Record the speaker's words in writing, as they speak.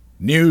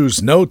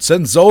News, notes,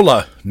 and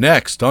Zola,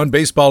 next on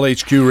Baseball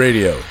HQ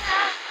Radio.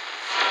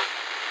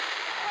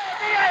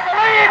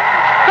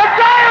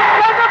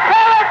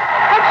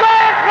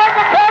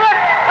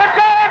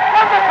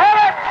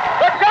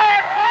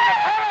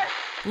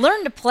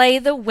 Learn to play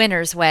the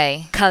winner's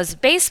way, because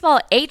Baseball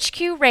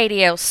HQ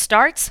Radio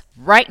starts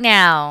right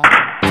now.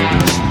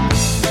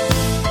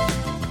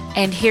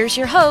 And here's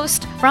your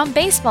host from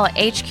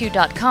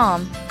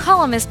BaseballHQ.com,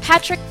 columnist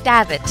Patrick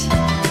Davitt.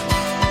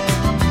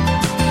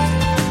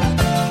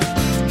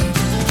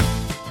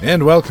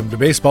 And welcome to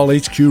Baseball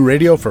HQ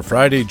Radio for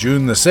Friday,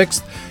 June the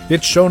 6th.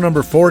 It's show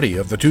number 40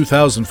 of the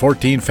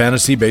 2014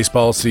 fantasy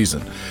baseball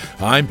season.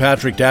 I'm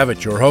Patrick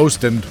Davitt, your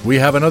host, and we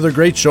have another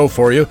great show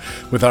for you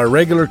with our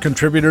regular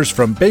contributors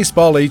from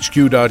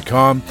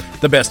BaseballHQ.com,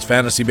 the best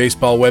fantasy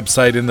baseball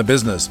website in the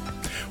business.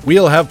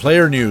 We'll have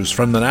player news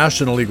from the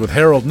National League with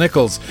Harold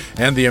Nichols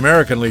and the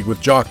American League with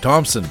Jock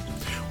Thompson.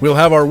 We'll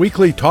have our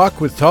weekly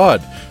Talk with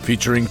Todd,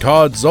 featuring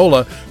Todd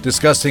Zola,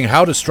 discussing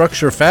how to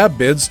structure fab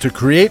bids to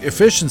create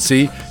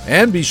efficiency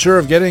and be sure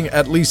of getting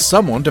at least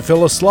someone to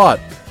fill a slot.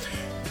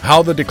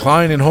 How the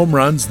decline in home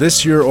runs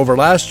this year over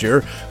last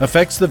year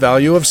affects the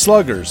value of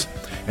sluggers,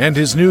 and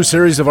his new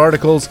series of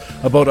articles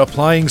about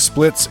applying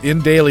splits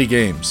in daily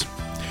games.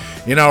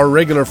 In our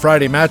regular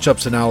Friday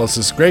matchups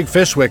analysis, Greg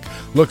Fishwick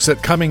looks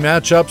at coming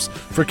matchups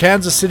for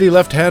Kansas City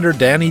left-hander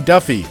Danny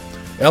Duffy,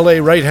 LA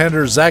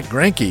right-hander Zach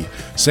Greinke,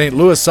 St.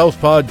 Louis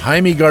southpaw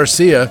Jaime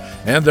Garcia,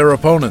 and their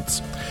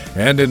opponents.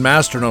 And in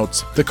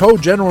Masternotes, the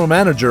co-general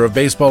manager of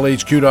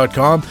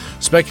BaseballHQ.com,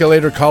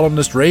 speculator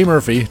columnist Ray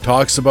Murphy,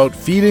 talks about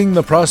feeding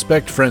the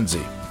prospect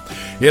frenzy.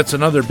 It's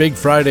another big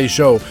Friday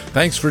show.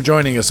 Thanks for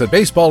joining us at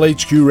Baseball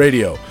HQ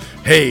Radio.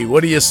 Hey, what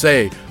do you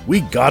say?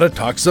 We gotta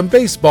talk some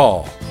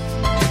baseball.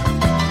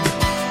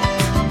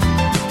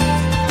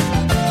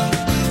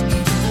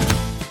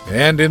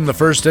 And in the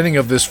first inning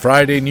of this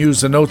Friday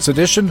News and Notes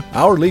edition,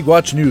 our League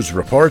Watch News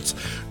reports.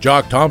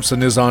 Jock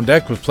Thompson is on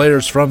deck with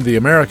players from the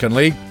American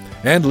League.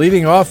 And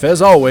leading off,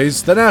 as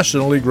always, the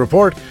National League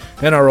report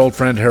and our old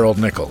friend Harold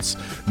Nichols.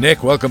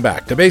 Nick, welcome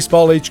back to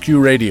Baseball HQ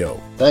Radio.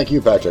 Thank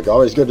you, Patrick.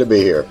 Always good to be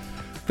here.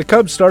 The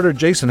Cubs starter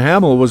Jason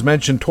Hamill was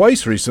mentioned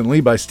twice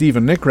recently by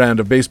Stephen Nickrand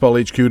of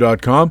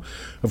BaseballHQ.com.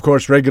 Of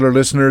course, regular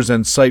listeners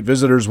and site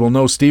visitors will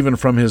know Stephen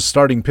from his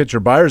Starting Pitcher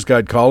Buyer's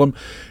Guide column,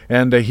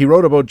 and he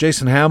wrote about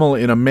Jason Hamill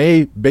in a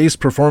May Base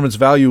Performance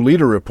Value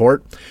Leader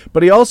report,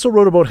 but he also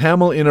wrote about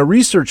Hamill in a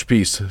research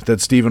piece that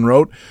Stephen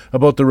wrote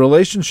about the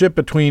relationship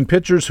between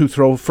pitchers who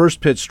throw first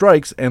pitch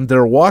strikes and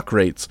their walk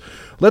rates.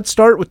 Let's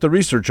start with the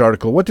research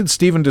article. What did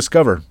Stephen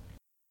discover?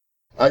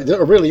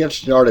 A really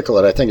interesting article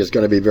that I think is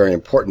going to be very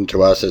important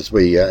to us as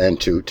we and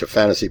to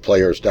fantasy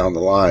players down the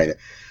line.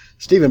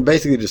 Stephen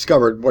basically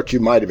discovered what you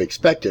might have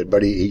expected,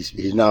 but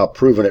he's now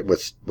proven it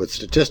with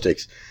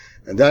statistics,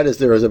 and that is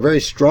there is a very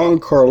strong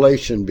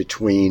correlation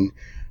between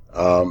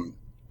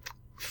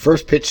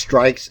first pitch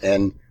strikes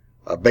and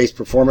base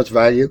performance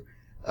value,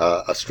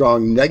 a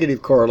strong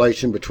negative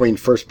correlation between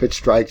first pitch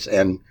strikes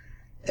and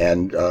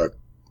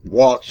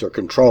walks or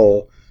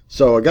control.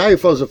 So a guy who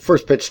throws a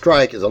first pitch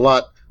strike is a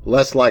lot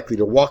less likely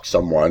to walk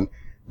someone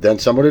than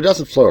someone who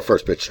doesn't throw a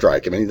first pitch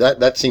strike. I mean,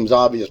 that seems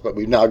obvious, but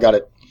we've now got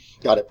it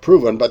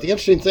proven. But the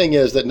interesting thing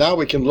is that now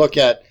we can look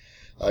at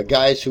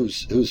guys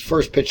whose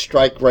first pitch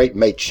strike rate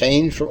may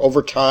change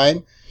over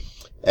time,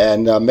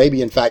 and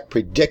maybe in fact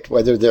predict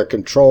whether their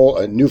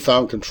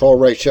newfound control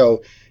ratio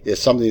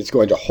is something that's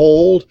going to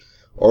hold,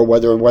 or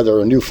whether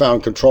a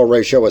newfound control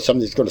ratio is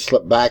something that's going to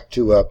slip back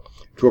to a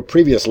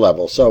previous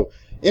level. So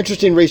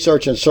interesting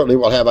research, and certainly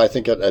will have, I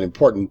think, an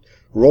important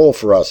role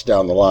for us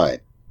down the line.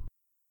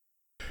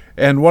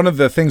 And one of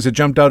the things that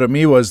jumped out at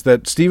me was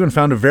that Stephen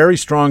found a very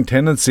strong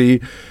tendency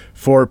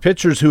for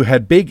pitchers who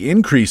had big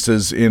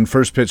increases in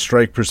first pitch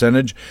strike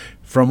percentage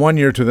from one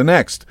year to the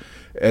next,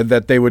 and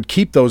that they would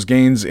keep those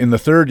gains in the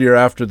third year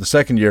after the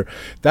second year.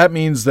 That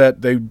means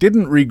that they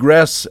didn't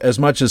regress as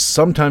much as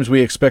sometimes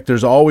we expect.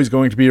 There's always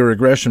going to be a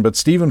regression, but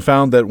Stephen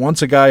found that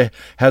once a guy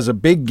has a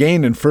big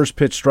gain in first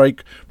pitch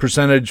strike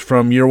percentage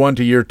from year one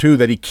to year two,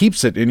 that he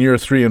keeps it in year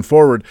three and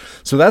forward.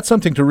 So that's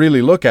something to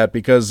really look at,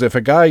 because if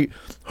a guy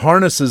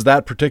harnesses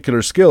that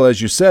particular skill,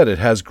 as you said, it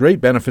has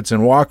great benefits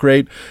in walk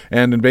rate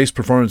and in base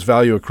performance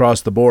value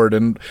across the board.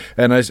 And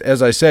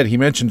as I said, he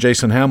mentioned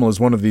Jason Hamill as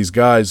one of these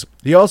guys.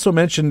 He also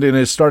mentioned in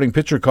his starting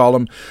pitcher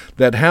column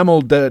that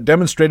Hamill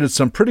demonstrated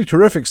some pretty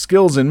terrific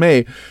skills in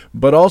May,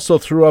 but also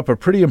threw up a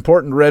pretty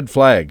important red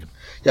flag.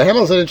 Yeah,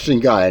 Hamill's an interesting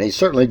guy, and he's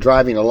certainly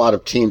driving a lot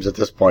of teams at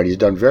this point. He's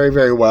done very,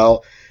 very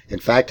well. In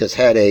fact, has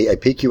had a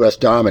PQS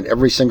dom in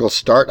every single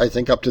start, I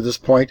think, up to this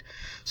point.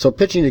 So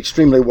pitching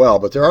extremely well,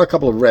 but there are a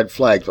couple of red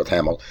flags with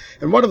Hamill.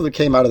 And one of them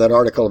came out of that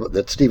article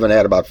that Stephen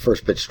had about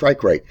first pitch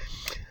strike rate.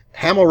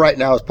 Hamill right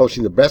now is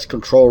posting the best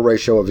control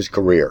ratio of his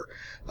career.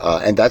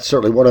 And that's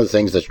certainly one of the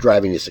things that's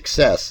driving his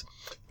success.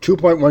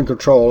 2.1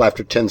 control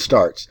after 10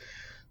 starts.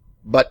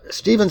 But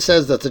Stephen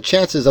says that the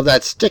chances of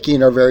that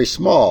sticking are very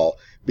small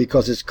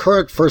because his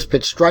current first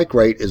pitch strike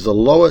rate is the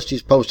lowest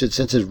he's posted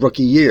since his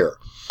rookie year.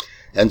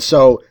 And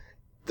so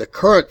the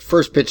current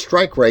first pitch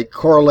strike rate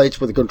correlates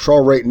with the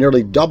control rate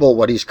nearly double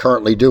what he's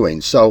currently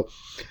doing. So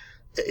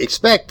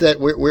expect that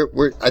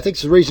I think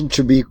there's a reason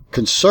to be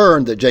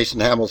concerned that Jason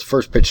Hamill's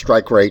first pitch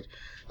strike rate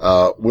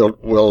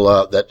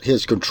that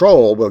his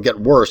control will get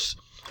worse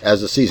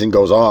as the season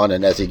goes on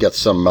and as he gets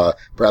some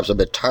perhaps a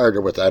bit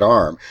tireder with that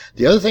arm.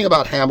 The other thing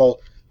about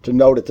Hamill to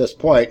note at this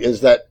point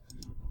is that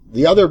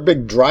the other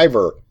big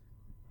driver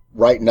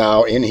right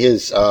now in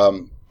his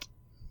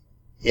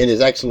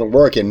excellent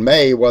work in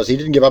May was he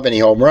didn't give up any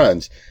home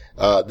runs.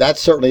 That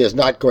certainly is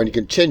not going to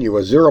continue.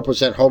 A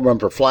 0% home run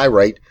per fly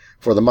rate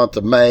for the month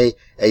of May,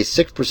 a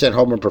 6%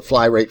 home run per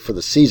fly rate for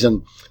the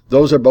season.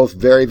 Those are both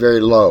very,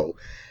 very low.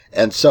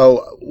 And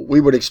so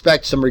we would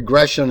expect some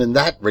regression in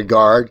that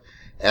regard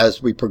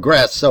as we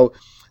progress. So,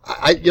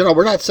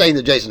 we're not saying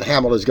that Jason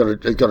Hamill is going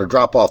to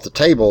drop off the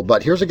table,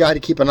 but here's a guy to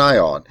keep an eye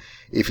on.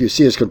 If you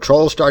see his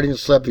control starting to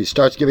slip, if he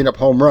starts giving up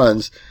home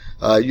runs,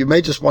 you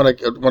may just want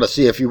to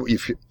see if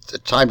it's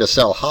time to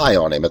sell high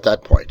on him at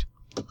that point.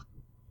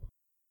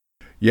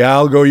 Yeah,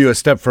 I'll go you a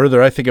step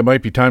further. I think it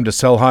might be time to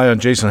sell high on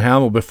Jason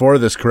Hamill before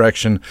this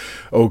correction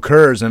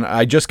occurs, and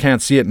I just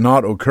can't see it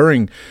not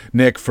occurring,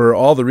 Nick, for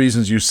all the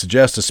reasons you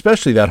suggest,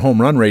 especially that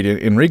home run rate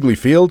in Wrigley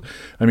Field.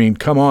 I mean,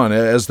 come on,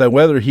 as the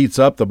weather heats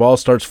up, the ball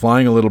starts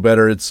flying a little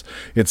better.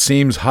 It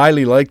seems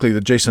highly likely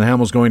that Jason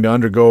Hamill's going to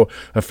undergo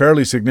a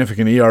fairly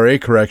significant ERA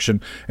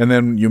correction, and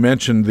then you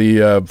mentioned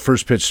the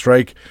first pitch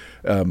strike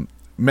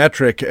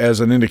metric as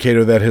an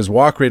indicator that his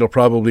walk rate will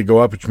probably go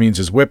up, which means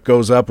his whip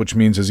goes up, which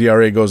means his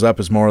ERA goes up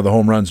as more of the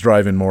home runs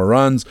drive in more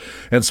runs,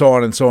 and so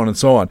on and so on and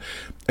so on.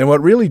 And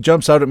what really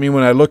jumps out at me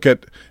when I look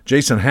at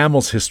Jason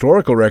Hamill's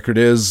historical record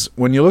is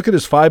when you look at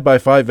his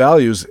 5x5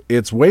 values,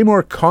 it's way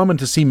more common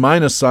to see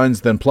minus signs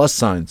than plus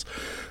signs.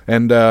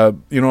 And,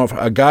 if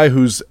a guy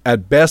who's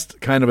at best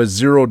kind of a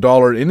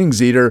 $0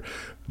 innings eater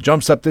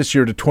jumps up this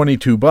year to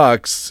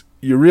 $22,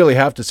 you really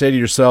have to say to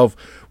yourself,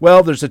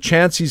 well, there's a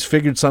chance he's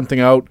figured something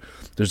out.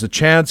 There's a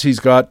chance he's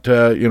got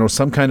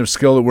some kind of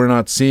skill that we're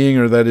not seeing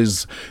or that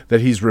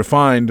he's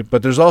refined,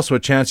 but there's also a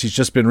chance he's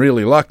just been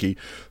really lucky.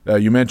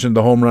 You mentioned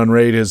the home run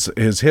rate.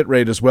 His hit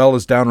rate as well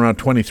is down around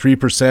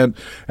 23%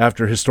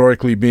 after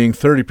historically being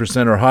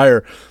 30% or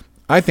higher.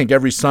 I think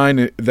every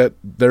sign that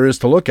there is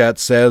to look at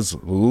says,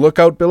 look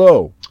out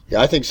below.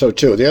 Yeah, I think so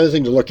too. The other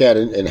thing to look at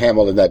in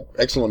Hamill in that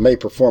excellent May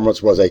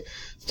performance was a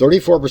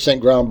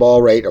 34% ground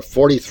ball rate, a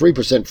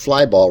 43%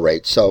 fly ball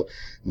rate. So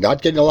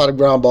not getting a lot of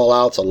ground ball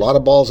outs, a lot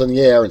of balls in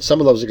the air, and some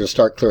of those are going to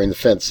start clearing the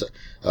fence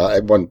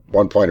at one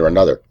point or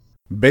another.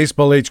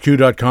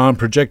 BaseballHQ.com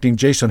projecting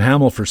Jason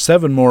Hamill for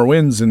 7 more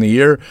wins in the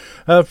year.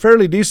 A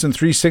fairly decent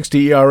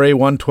 3.60 ERA,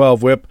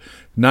 112 whip,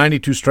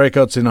 92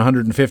 strikeouts in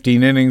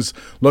 115 innings,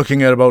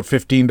 looking at about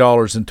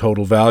 $15 in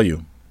total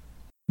value.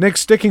 Nick,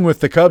 sticking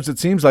with the Cubs, it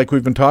seems like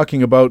we've been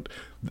talking about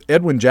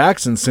Edwin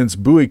Jackson since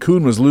Bowie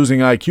Kuhn was losing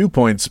IQ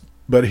points.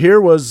 But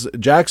here was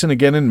Jackson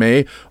again in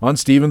May on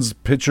Stevens'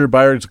 Pitcher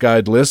Buyer's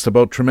Guide list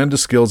about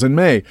tremendous skills in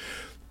May.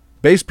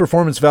 Base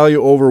performance value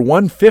over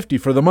 150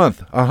 for the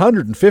month.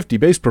 150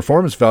 base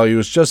performance value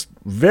is just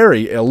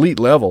very elite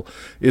level.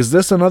 Is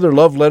this another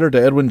love letter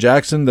to Edwin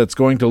Jackson that's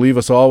going to leave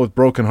us all with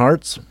broken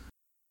hearts?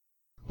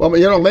 Well,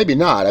 maybe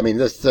not. I mean,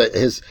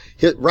 his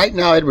right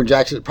now, Edwin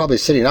Jackson is probably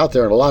sitting out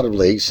there in a lot of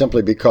leagues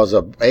simply because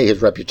of A,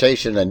 his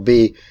reputation, and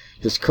B,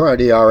 his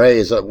current ERA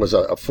was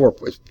a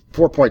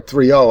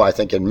 4.30, I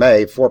think, in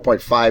May,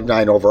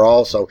 4.59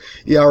 overall, so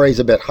ERA is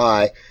a bit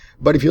high.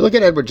 But if you look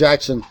at Edwin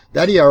Jackson,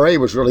 that ERA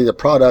was really the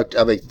product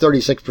of a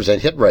 36%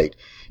 hit rate.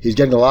 He's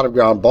getting a lot of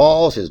ground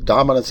balls. His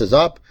dominance is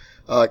up.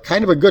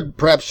 Kind of a good,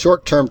 perhaps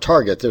short-term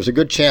target. There's a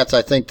good chance,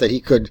 I think, that he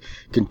could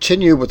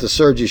continue with the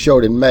surge he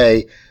showed in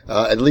May,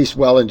 at least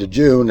well into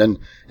June.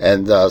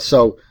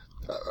 So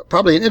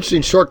probably an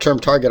interesting short-term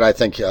target, I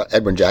think,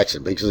 Edwin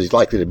Jackson, because he's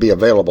likely to be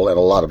available in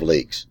a lot of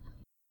leagues.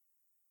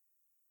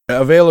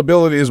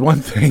 Availability is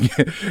one thing.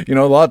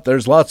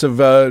 There's lots of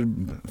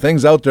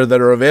things out there that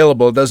are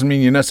available. It doesn't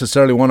mean you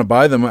necessarily want to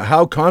buy them.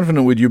 How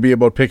confident would you be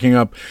about picking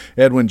up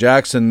Edwin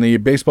Jackson? The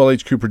Baseball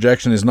HQ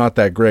projection is not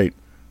that great.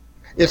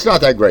 It's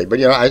not that great, but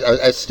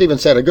as Steven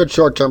said, a good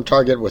short-term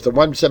target with a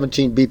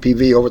 117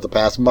 BPV over the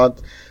past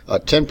month,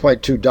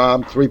 10.2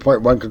 DOM,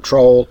 3.1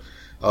 control,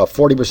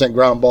 40%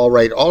 ground ball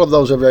rate. All of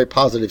those are very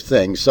positive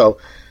things. So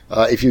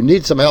if you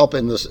need some help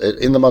in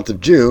the month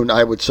of June,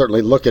 I would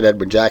certainly look at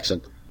Edwin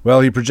Jackson.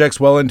 Well, he projects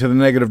well into the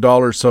negative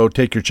dollars, so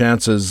take your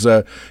chances.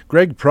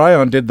 Greg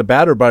Pryon did the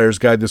Batter Buyer's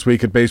Guide this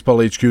week at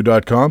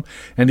BaseballHQ.com,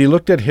 and he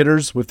looked at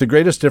hitters with the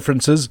greatest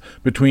differences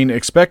between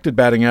expected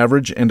batting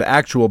average and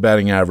actual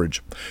batting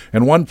average.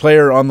 And one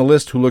player on the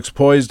list who looks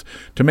poised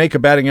to make a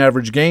batting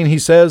average gain, he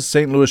says,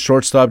 St. Louis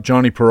shortstop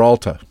Johnny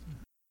Peralta.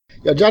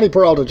 Yeah, Johnny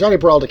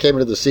Peralta came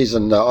into the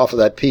season off of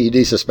that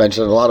PED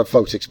suspension, and a lot of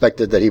folks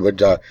expected that he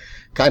would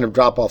kind of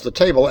drop off the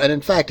table, and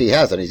in fact he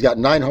hasn't. He's got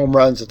 9 home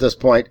runs at this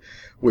point,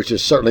 which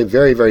is certainly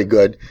very, very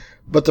good.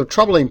 But the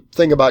troubling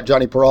thing about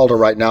Johnny Peralta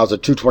right now is a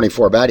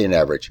 224 batting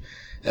average.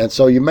 And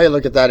so you may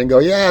look at that and go,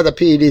 yeah, the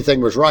PED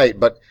thing was right.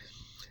 But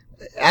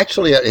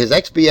actually, his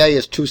XBA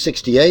is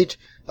 268.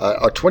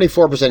 A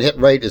 24% hit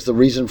rate is the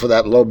reason for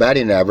that low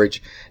batting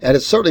average, and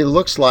it certainly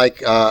looks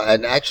like,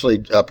 and actually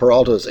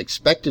Peralta's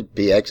expected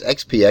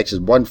XPX is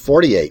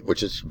 148,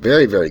 which is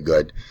very, very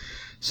good.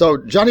 So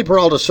Johnny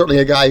Peralta is certainly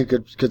a guy who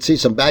could see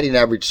some batting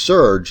average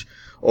surge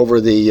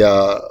over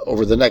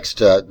the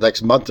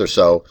next month or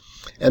so,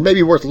 and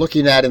maybe worth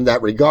looking at in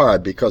that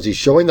regard because he's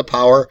showing the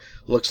power.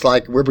 Looks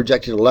like we're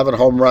projecting 11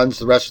 home runs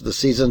the rest of the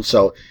season,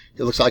 so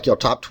it looks like he'll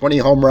top 20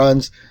 home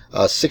runs.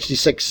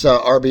 66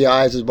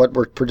 RBIs is what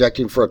we're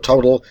projecting for a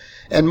total,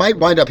 and might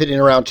wind up hitting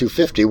around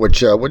 250,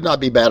 which would not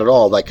be bad at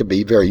all. That could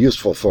be very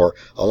useful for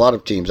a lot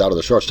of teams out of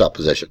the shortstop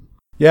position.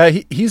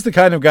 Yeah, he's the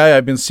kind of guy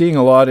I've been seeing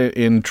a lot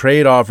in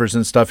trade offers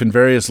and stuff in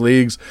various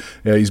leagues.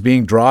 He's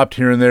being dropped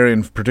here and there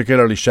in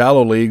particularly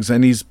shallow leagues,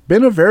 and he's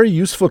been a very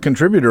useful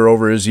contributor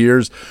over his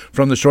years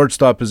from the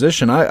shortstop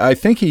position. I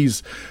think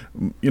he's,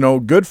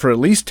 good for at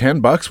least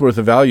 $10 worth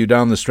of value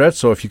down the stretch.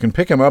 So if you can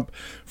pick him up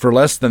for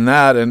less than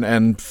that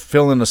and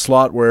fill in a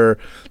slot where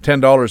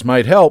 $10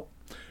 might help,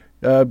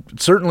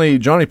 certainly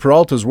Johnny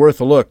Peralta is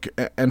worth a look.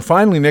 And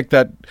finally, Nick,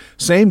 that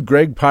same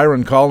Greg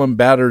Pyron column,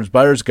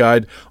 Buyer's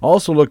Guide,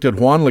 also looked at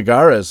Juan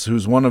Lagares,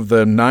 who's one of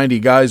the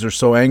 90 guys or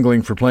so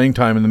angling for playing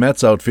time in the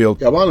Mets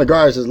outfield. Yeah, Juan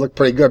Lagares has looked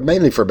pretty good,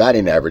 mainly for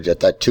batting average at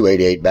that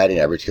 288 batting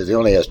average, because he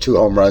only has 2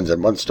 home runs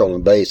and 1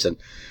 stolen base. And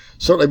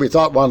certainly we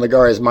thought Juan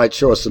Lagares might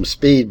show us some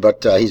speed,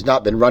 but he's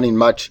not been running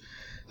much.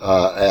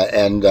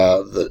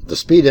 The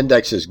speed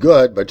index is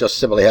good, but just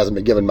simply hasn't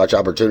been given much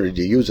opportunity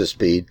to use his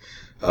speed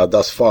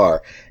thus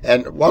far.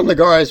 And Juan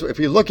Lagares, if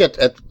you look at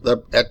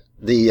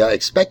the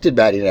expected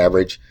batting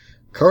average,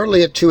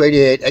 currently at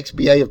 288,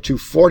 XBA of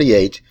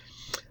 248,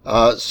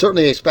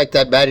 certainly expect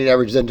that batting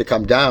average then to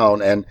come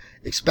down, and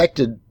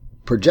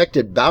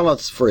projected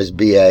balance for his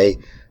BA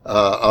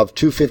of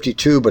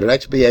 252, but an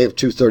XBA of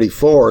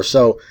 234.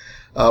 So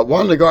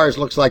Juan Lagares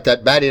looks like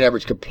that batting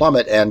average could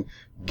plummet, and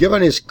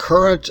given his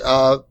current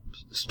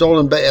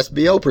stolen base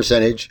SBO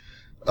percentage,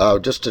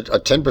 just a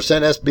 10%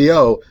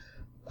 SBO,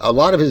 a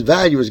lot of his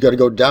value is going to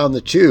go down the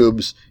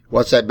tubes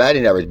once that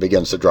batting average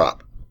begins to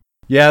drop.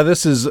 Yeah,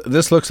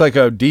 this looks like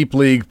a deep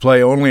league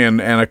play only, and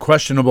a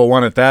questionable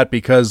one at that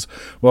because,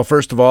 well,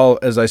 first of all,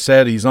 as I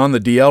said, he's on the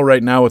DL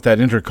right now with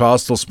that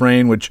intercostal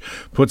sprain, which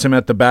puts him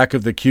at the back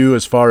of the queue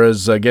as far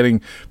as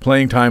getting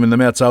playing time in the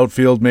Mets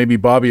outfield. Maybe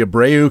Bobby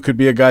Abreu could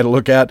be a guy to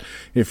look at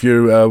if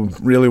you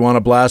really want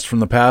to blast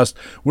from the past.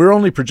 We're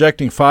only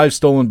projecting 5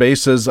 stolen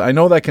bases. I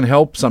know that can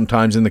help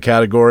sometimes in the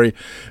category.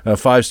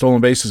 5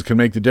 stolen bases can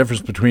make the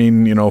difference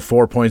between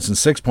 4 points and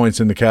 6 points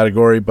in the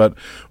category, but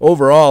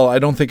overall, I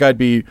don't think I'd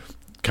be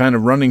kind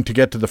of running to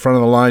get to the front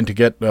of the line to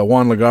get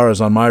Juan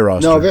Lagares on my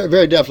roster. No, very,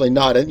 very definitely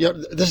not. And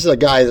this is a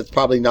guy that's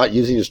probably not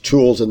using his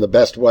tools in the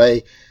best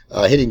way,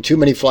 hitting too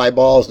many fly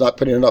balls, not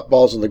putting enough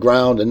balls on the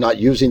ground, and not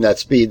using that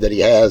speed that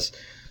he has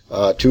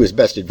to his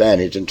best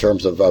advantage in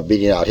terms of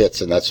beating out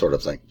hits and that sort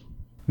of thing.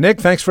 Nick,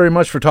 thanks very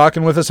much for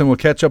talking with us, and we'll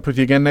catch up with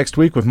you again next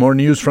week with more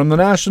news from the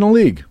National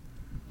League.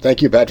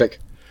 Thank you, Patrick.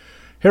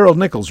 Harold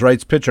Nichols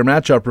writes pitcher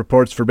matchup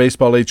reports for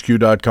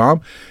BaseballHQ.com,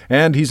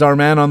 and he's our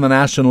man on the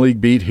National League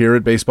beat here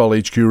at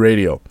BaseballHQ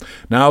Radio.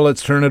 Now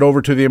let's turn it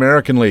over to the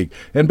American League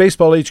and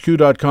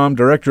BaseballHQ.com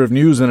Director of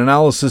News and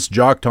Analysis,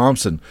 Jock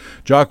Thompson.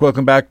 Jock,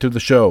 welcome back to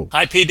the show.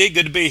 Hi, PD.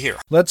 Good to be here.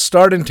 Let's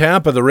start in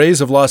Tampa. The Rays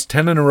have lost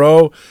 10 in a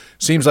row.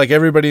 Seems like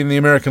everybody in the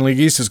American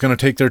League East is going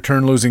to take their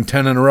turn losing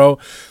 10 in a row,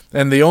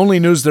 and the only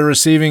news they're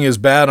receiving is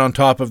bad on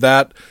top of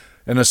that.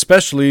 And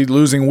especially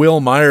losing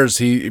Will Myers.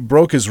 He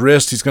broke his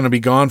wrist. He's going to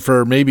be gone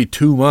for maybe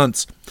 2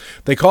 months.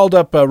 They called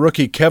up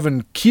rookie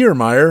Kevin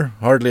Kiermaier,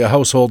 hardly a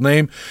household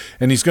name,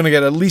 and he's going to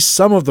get at least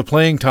some of the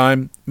playing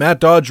time. Matt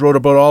Dodge wrote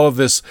about all of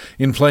this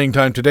in Playing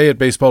Time today at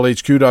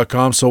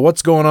BaseballHQ.com. So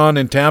what's going on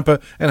in Tampa,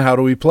 and how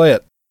do we play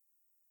it?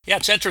 Yeah,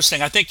 it's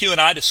interesting. I think you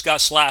and I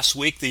discussed last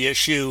week the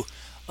issue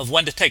of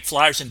when to take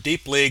flyers in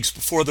deep leagues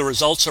before the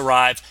results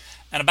arrive,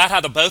 and about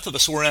how the both of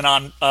us were in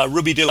on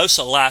Ruby De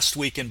Losa last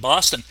week in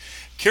Boston.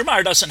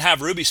 Kiermaier doesn't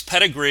have Ruby's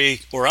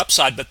pedigree or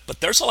upside, but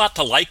there's a lot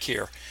to like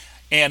here.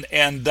 And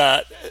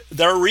there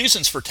are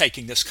reasons for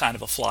taking this kind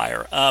of a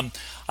flyer.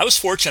 I was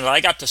fortunate. I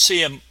got to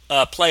see him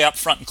play up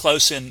front and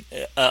close in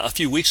a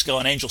few weeks ago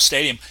in Angel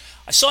Stadium.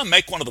 I saw him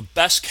make one of the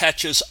best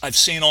catches I've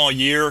seen all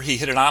year. He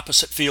hit an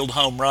opposite field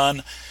home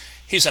run.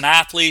 He's an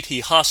athlete.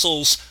 He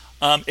hustles.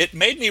 It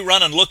made me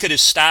run and look at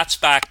his stats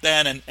back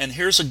then. And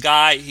here's a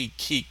guy,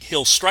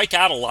 he'll strike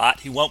out a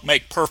lot. He won't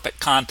make perfect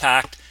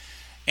contact.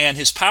 And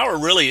his power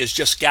really is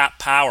just gap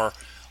power,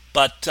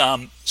 but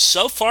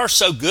so far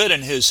so good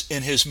in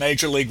his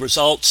major league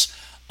results.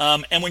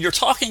 And when you're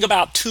talking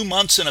about 2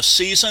 months in a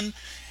season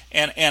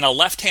and a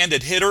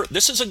left-handed hitter,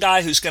 this is a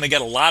guy who's going to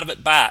get a lot of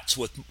at-bats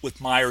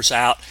with Myers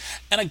out,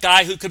 and a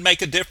guy who could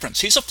make a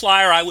difference. He's a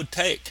flyer I would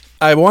take.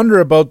 I wonder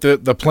about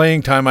the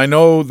playing time. I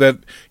know that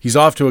he's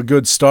off to a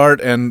good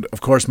start, and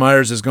of course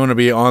Myers is going to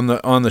be on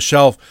the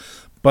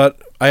shelf. But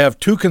I have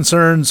 2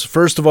 concerns.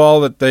 First of all,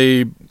 that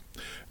the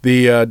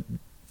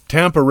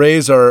Tampa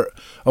Rays are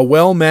a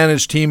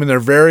well-managed team, and they're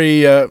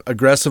very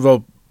aggressive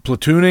about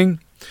platooning.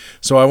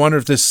 So I wonder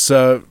if this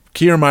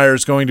Kiermaier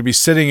is going to be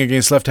sitting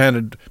against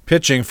left-handed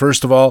pitching,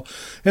 first of all.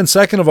 And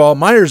second of all,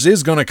 Myers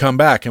is going to come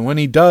back. And when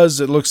he does,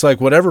 it looks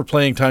like whatever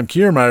playing time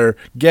Kiermaier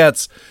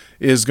gets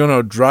is going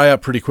to dry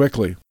up pretty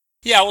quickly.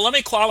 Yeah, well, let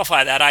me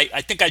qualify that.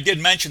 I think I did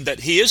mention that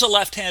he is a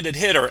left-handed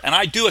hitter, and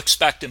I do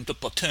expect him to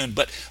platoon.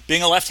 But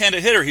being a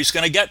left-handed hitter, he's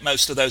going to get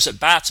most of those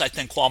at-bats, I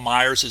think, while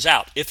Myers is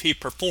out, if he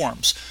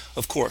performs,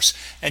 of course.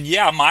 And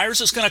yeah, Myers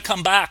is going to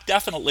come back,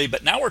 definitely.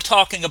 But now we're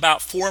talking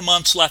about 4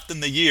 months left in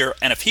the year,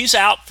 and if he's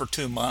out for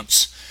 2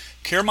 months,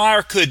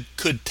 Kiermaier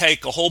could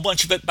take a whole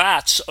bunch of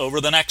at-bats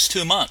over the next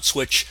 2 months,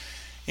 which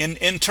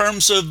in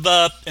terms of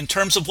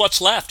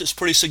what's left is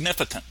pretty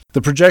significant.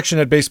 The projection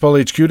at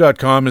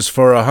BaseballHQ.com is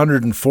for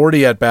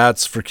 140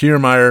 at-bats for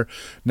Kiermaier.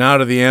 Now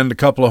to the end, a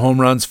couple of home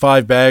runs,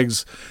 5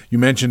 bags. You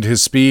mentioned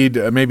his speed,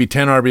 maybe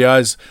 10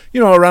 RBIs,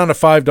 around a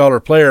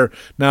 $5 player.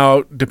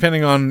 Now,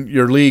 depending on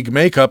your league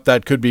makeup,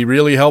 that could be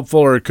really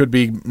helpful or it could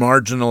be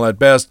marginal at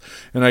best.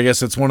 And I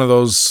guess it's one of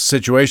those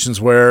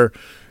situations where,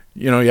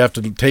 you have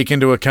to take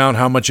into account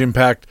how much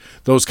impact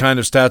those kind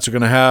of stats are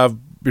going to have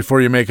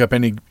before you make up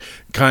any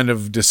kind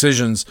of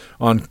decisions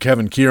on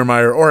Kevin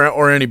Kiermaier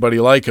or anybody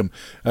like him.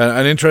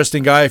 An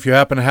interesting guy, if you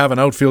happen to have an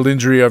outfield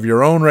injury of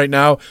your own right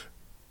now,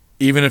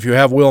 even if you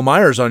have Will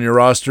Myers on your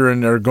roster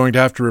and are going to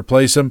have to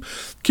replace him,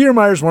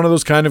 Kiermaier's one of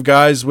those kind of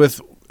guys with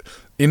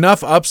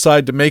enough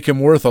upside to make him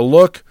worth a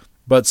look,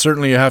 but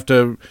certainly you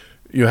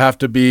have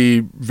to be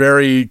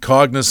very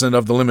cognizant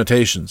of the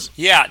limitations.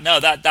 Yeah,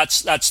 no,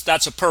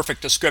 that's a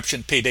perfect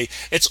description, PD.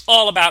 It's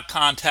all about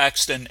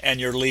context and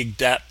your league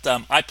depth.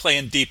 I play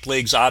in deep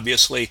leagues,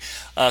 obviously.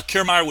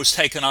 Kiermaier was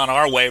taken on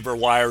our waiver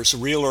wires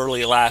real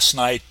early last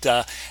night,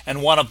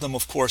 and one of them,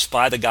 of course,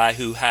 by the guy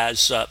who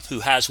has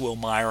Will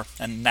Meyer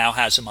and now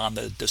has him on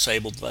the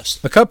disabled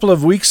list. A couple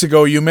of weeks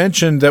ago, you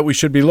mentioned that we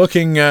should be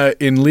looking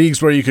in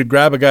leagues where you could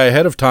grab a guy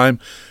ahead of time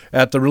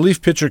at the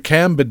relief pitcher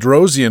Cam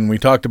Bedrosian. We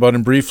talked about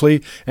him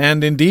briefly,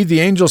 and indeed the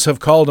Angels have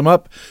called him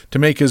up to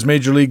make his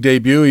major league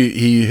debut.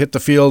 He hit the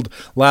field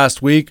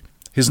last week.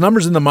 His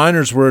numbers in the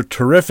minors were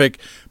terrific,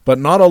 but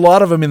not a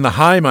lot of them in the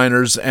high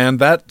minors, and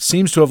that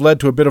seems to have led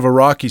to a bit of a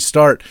rocky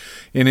start.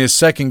 In his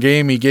second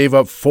game, he gave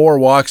up 4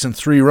 walks and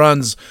 3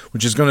 runs,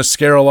 which is going to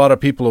scare a lot of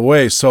people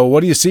away. So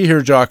what do you see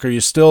here, Jock? Are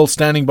you still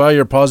standing by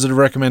your positive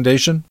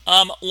recommendation?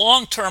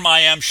 Long term, I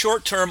am.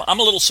 Short term, I'm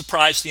a little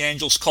surprised the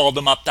Angels called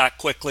him up that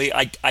quickly.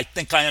 I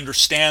think I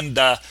understand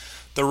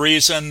the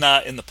reason.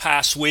 In the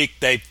past week,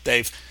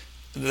 they've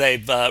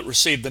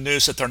received the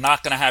news that they're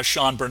not going to have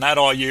Sean Burnett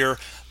all year.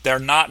 They're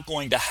not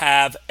going to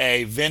have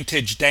a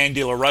vintage Dane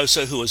De La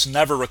Rosa who has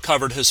never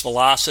recovered his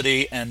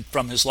velocity and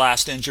from his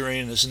last injury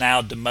and is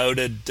now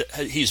demoted.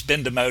 He's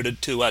been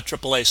demoted to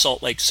AAA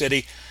Salt Lake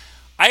City.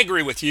 I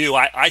agree with you.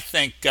 I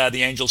think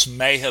the Angels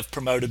may have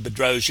promoted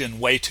Bedrosian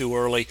way too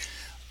early.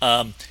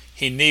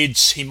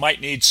 He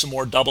might need some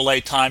more AA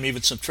time,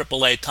 even some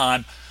AAA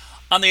time.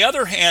 On the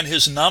other hand,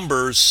 his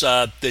numbers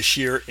this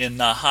year in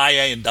high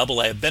A and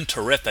AA have been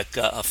terrific.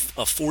 A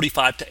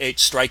 45-8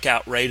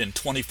 strikeout rate in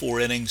 24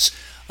 innings.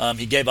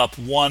 He gave up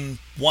one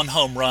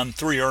home run,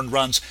 3 earned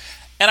runs.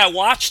 And I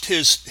watched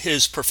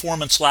his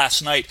performance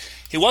last night.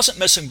 He wasn't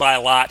missing by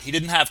a lot. He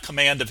didn't have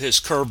command of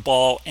his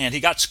curveball, and he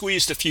got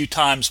squeezed a few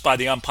times by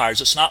the umpires.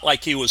 It's not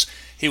like he was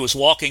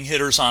walking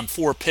hitters on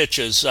 4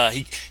 pitches.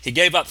 He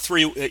gave up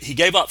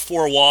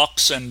 4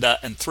 walks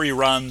and 3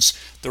 runs.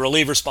 The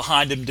relievers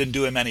behind him didn't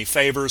do him any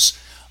favors.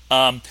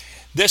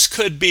 This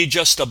could be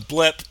just a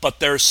blip,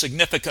 but there's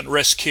significant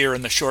risk here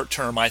in the short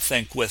term, I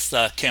think, with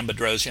Cam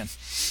Bedrosian.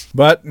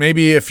 But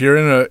maybe if you're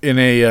in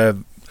a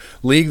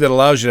league that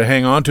allows you to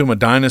hang on to him, a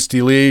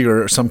dynasty league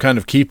or some kind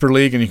of keeper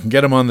league, and you can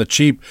get him on the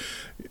cheap,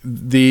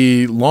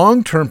 the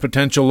long-term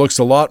potential looks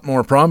a lot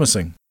more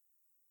promising.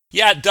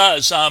 Yeah, it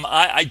does.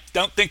 I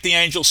don't think the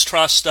Angels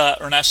trust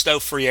Ernesto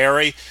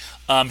Frieri.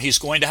 He's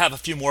going to have a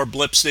few more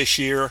blips this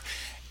year.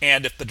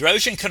 And if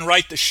Bedrosian can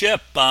right the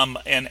ship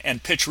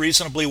and pitch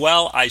reasonably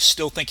well, I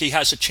still think he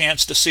has a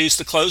chance to seize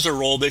the closer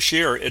role this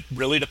year. It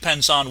really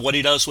depends on what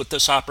he does with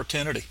this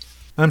opportunity.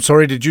 I'm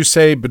sorry, did you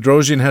say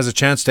Bedrosian has a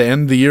chance to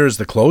end the year as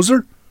the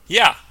closer?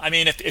 Yeah, I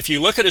mean, if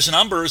you look at his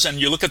numbers and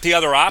you look at the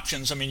other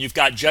options, I mean, you've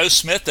got Joe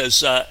Smith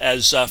as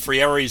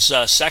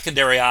Frieri's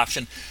secondary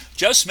option.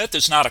 Joe Smith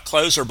is not a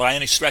closer by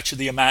any stretch of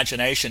the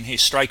imagination. He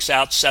strikes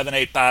out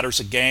 7-8 batters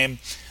a game.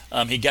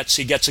 He gets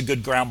a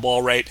good ground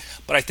ball rate,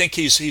 but I think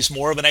he's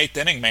more of an 8th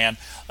inning man.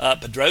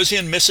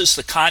 Bedrosian misses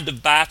the kind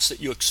of bats that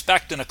you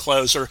expect in a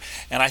closer,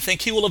 and I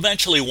think he will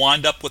eventually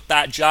wind up with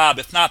that job,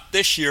 if not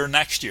this year,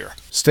 next year.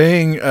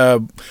 Staying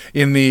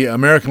in the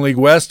American League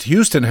West,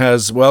 Houston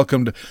has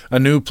welcomed a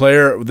new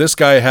player. This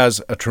guy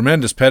has a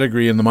tremendous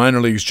pedigree in the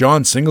minor leagues.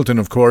 John Singleton,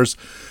 of course,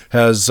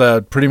 has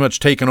pretty much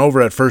taken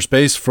over at first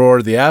base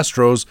for the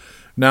Astros.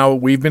 Now,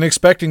 we've been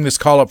expecting this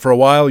call-up for a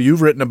while.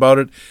 You've written about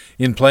it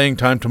in Playing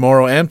Time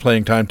Tomorrow and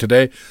Playing Time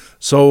Today.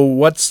 So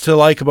what's to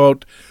like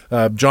about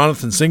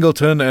Jonathan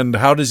Singleton, and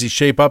how does he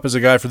shape up as a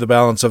guy for the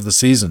balance of the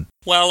season?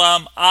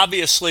 Well,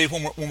 obviously,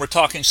 when we're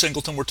talking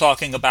Singleton, we're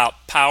talking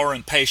about power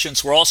and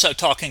patience. We're also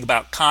talking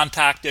about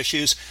contact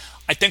issues.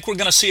 I think we're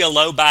going to see a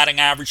low batting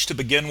average to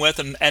begin with,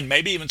 and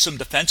maybe even some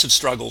defensive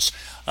struggles.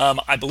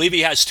 I believe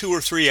he has 2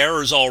 or 3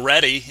 errors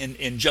already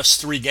in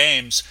just 3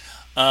 games,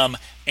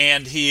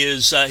 and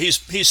he's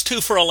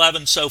 2 for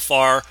 11 so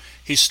far.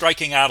 He's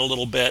striking out a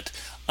little bit.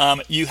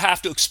 You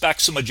have to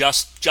expect some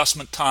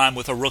adjustment time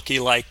with a rookie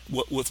like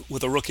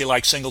with a rookie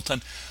like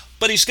Singleton,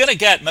 but he's going to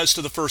get most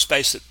of the first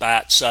base at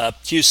bats.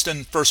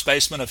 Houston first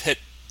basemen have hit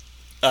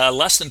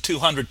less than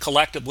 200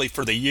 collectively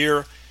for the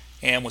year,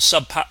 and with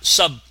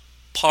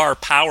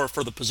subpar power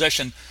for the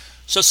position.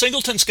 So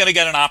Singleton's going to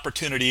get an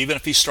opportunity even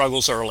if he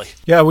struggles early.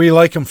 Yeah, we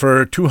like him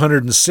for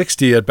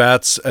 260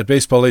 at-bats at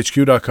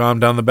BaseballHQ.com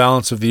down the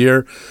balance of the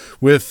year,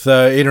 with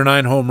 8 or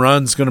 9 home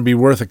runs, going to be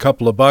worth a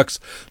couple of bucks.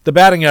 The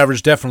batting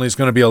average definitely is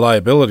going to be a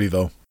liability,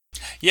 though.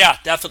 Yeah,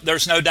 definitely.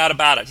 There's no doubt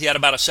about it. He had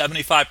about a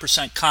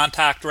 75%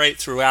 contact rate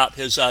throughout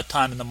his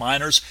time in the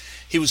minors.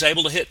 He was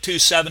able to hit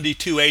 270,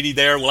 280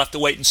 there. We'll have to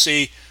wait and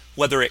see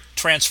whether it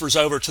transfers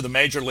over to the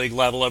major league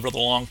level over the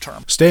long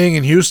term. Staying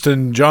in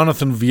Houston,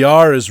 Jonathan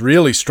Villar is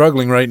really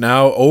struggling right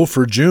now, 0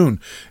 for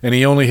June, and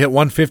he only hit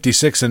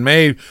 156 in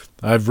May.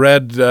 I've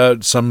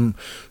read some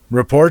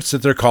reports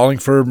that they're calling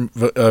for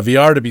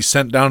Villar to be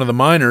sent down to the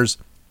minors.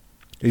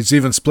 He's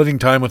even splitting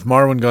time with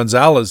Marwin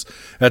Gonzalez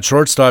at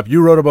shortstop.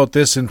 You wrote about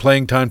this in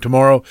Playing Time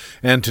Tomorrow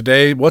and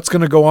today. What's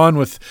going to go on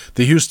with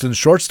the Houston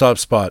shortstop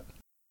spot?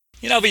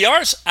 You know,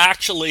 Villar's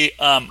actually,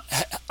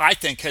 I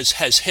think,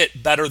 has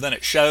hit better than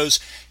it shows.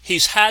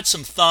 He's had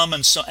some thumb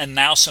and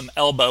now some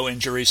elbow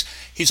injuries.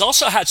 He's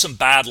also had some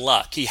bad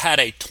luck. He had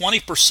a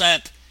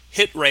 20%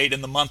 hit rate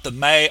in the month of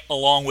May,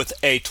 along with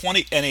a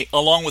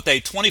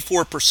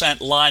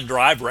 24% line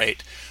drive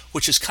rate,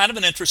 which is kind of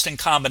an interesting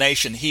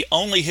combination. He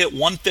only hit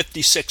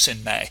 156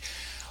 in May.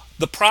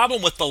 The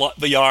problem with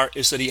Villar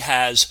is that he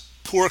has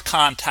poor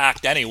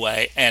contact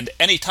anyway, and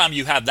anytime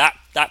you have that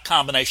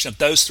combination of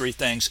those 3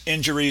 things,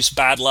 injuries,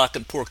 bad luck,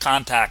 and poor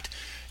contact,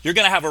 you're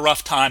going to have a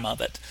rough time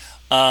of it.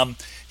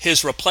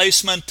 His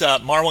replacement,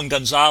 Marwin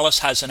Gonzalez,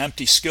 has an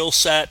empty skill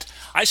set.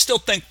 I still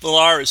think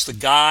Villar is the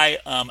guy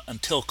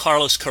until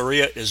Carlos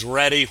Correa is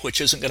ready,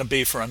 which isn't going to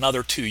be for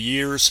another 2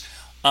 years.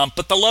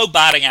 But the low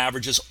batting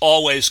average is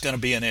always going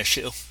to be an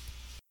issue.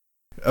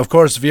 Of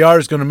course, Villar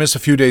is going to miss a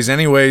few days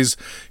anyways.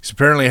 He's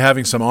apparently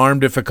having some arm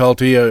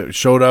difficulty.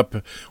 Showed up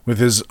with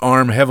his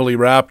arm heavily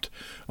wrapped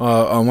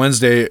on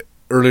Wednesday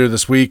earlier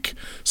this week.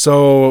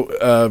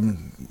 So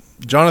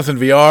Jonathan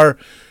Villar,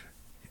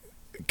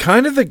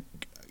 kind of the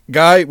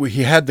guy,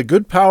 he had the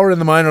good power in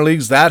the minor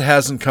leagues. That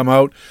hasn't come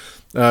out.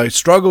 He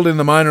struggled in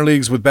the minor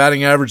leagues with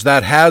batting average.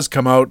 That has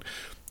come out.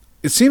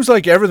 It seems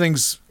like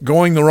everything's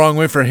going the wrong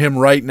way for him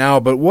right now,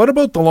 but what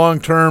about the long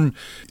term?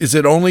 Is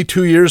it only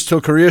 2 years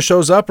till Correa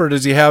shows up, or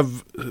does he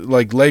have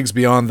like legs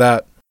beyond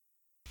that?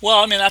 Well,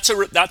 I mean, that's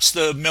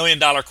the $1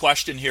 million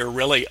question here,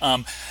 really.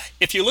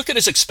 If you look at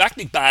his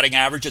expected batting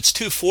average, it's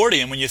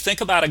 240, and when you think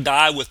about a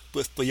guy with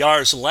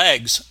Villar's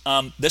legs,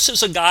 this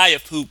is a guy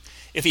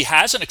if he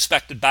has an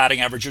expected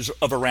batting average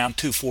of around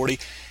 240,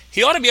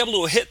 he ought to be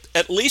able to hit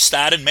at least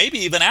that and maybe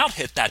even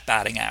out-hit that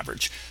batting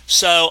average.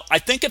 So I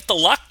think if the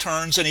luck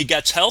turns and he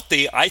gets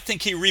healthy, I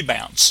think he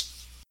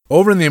rebounds.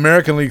 Over in the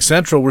American League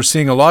Central, we're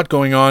seeing a lot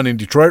going on in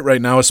Detroit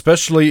right now,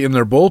 especially in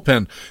their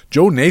bullpen.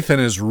 Joe Nathan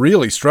is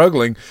really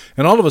struggling,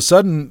 and all of a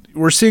sudden,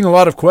 we're seeing a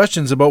lot of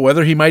questions about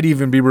whether he might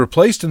even be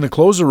replaced in the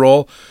closer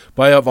role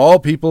by, of all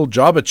people,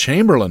 Joba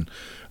Chamberlain.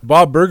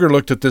 Bob Berger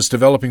looked at this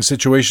developing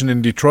situation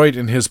in Detroit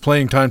in his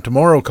Playing Time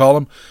Tomorrow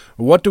column.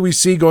 What do we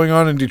see going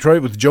on in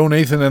Detroit with Joe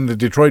Nathan and the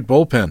Detroit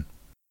bullpen?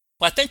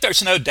 Well, I think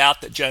there's no doubt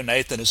that Joe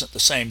Nathan isn't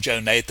the same Joe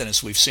Nathan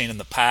as we've seen in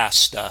the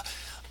past.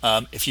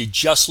 If you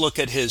just look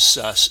at his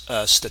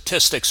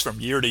statistics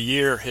from year to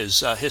year, his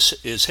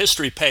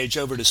history page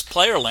over at his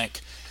player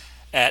link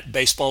at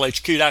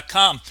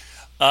BaseballHQ.com,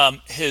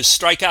 his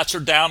strikeouts are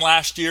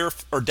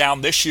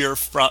down this year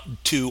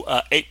to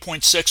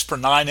 8.6 per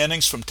 9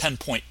 innings from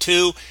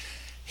 10.2.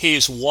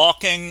 He's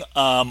walking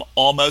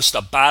almost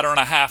a batter and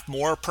a half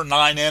more per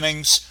 9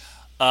 innings.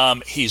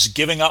 He's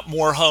giving up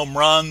more home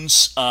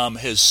runs.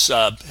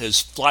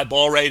 His fly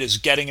ball rate is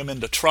getting him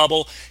into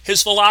trouble.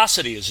 His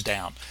velocity is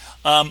down.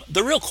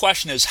 The real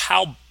question is,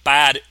 how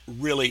bad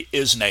really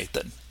is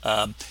Nathan?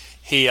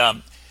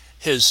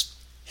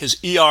 His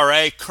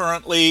ERA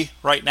currently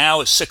right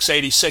now is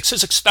 6.86.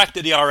 His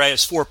expected ERA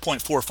is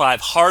 4.45.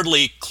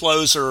 Hardly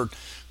closer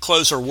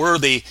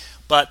worthy,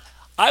 but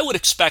I would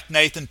expect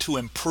Nathan to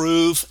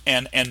improve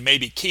and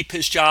maybe keep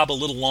his job a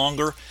little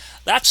longer.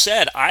 That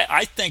said,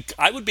 I think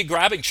I would be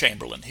grabbing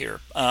Chamberlain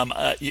here.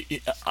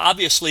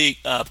 Obviously,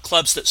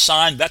 clubs that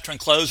sign veteran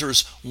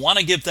closers want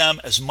to give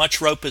them as much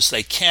rope as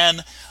they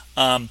can,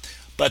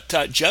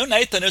 but Joe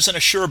Nathan isn't a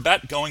sure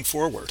bet going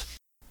forward.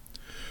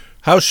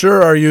 How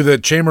sure are you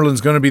that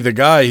Chamberlain's going to be the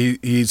guy?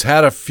 He's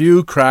had a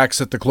few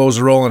cracks at the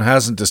closer role and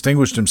hasn't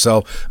distinguished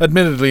himself,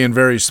 admittedly in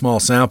very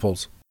small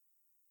samples.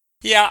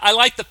 Yeah, I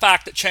like the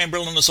fact that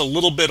Chamberlain is a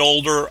little bit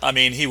older. I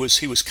mean, he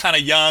was kind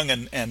of young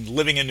and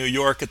living in New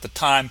York at the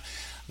time.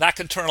 That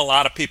can turn a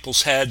lot of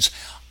people's heads.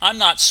 I'm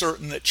not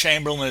certain that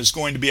Chamberlain is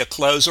going to be a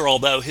closer,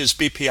 although his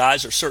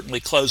BPIs are certainly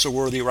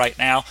closer-worthy right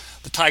now.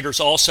 The Tigers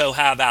also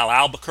have Al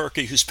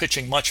Albuquerque, who's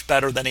pitching much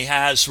better than he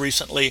has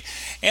recently,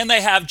 and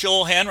they have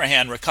Joel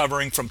Hanrahan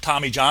recovering from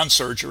Tommy John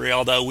surgery,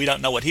 although we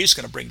don't know what he's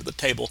going to bring to the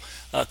table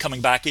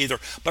coming back either.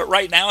 But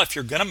right now, if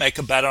you're going to make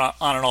a bet on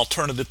an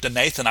alternative to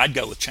Nathan, I'd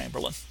go with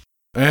Chamberlain.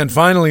 And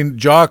finally,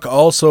 Jock,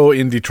 also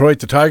in Detroit,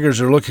 the Tigers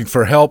are looking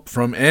for help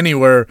from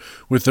anywhere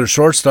with their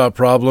shortstop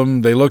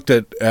problem. They looked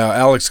at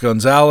Alex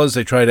Gonzalez.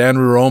 They tried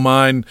Andrew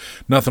Romine.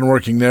 Nothing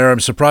working there. I'm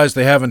surprised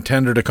they haven't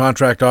tendered a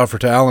contract offer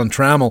to Alan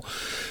Trammell.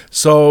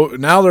 So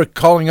now they're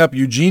calling up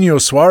Eugenio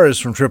Suarez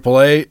from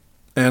AAA,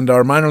 and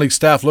our minor league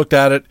staff looked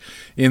at it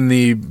in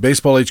the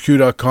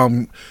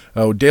BaseballHQ.com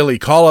daily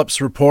call-ups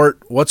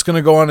report. What's going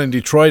to go on in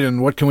Detroit,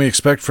 and what can we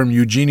expect from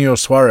Eugenio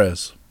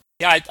Suarez?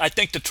 Yeah, I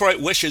think Detroit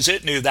wishes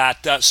it knew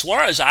that.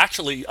 Suarez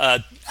actually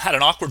had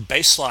an awkward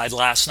base slide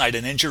last night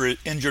and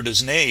injured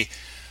his knee.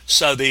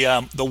 So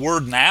the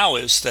word now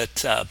is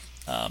that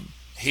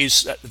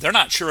they're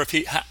not sure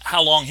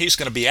how long he's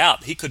going to be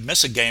out. He could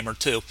miss a game or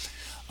two.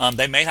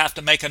 They may have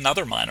to make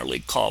another minor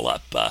league call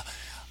up.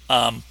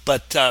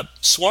 But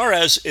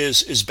Suarez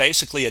is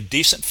basically a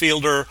decent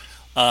fielder,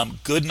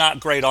 good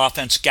not great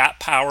offense, gap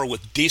power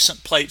with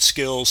decent plate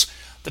skills.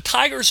 The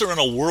Tigers are in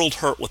a world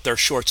hurt with their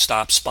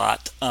shortstop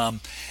spot.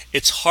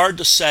 It's hard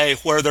to say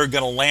where they're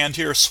going to land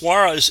here.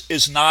 Suarez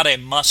is not a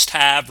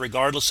must-have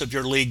regardless of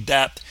your league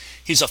depth.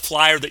 He's a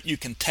flyer that you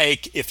can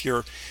take if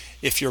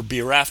you're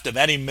bereft of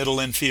any middle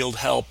infield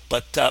help.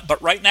 But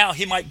right now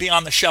he might be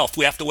on the shelf.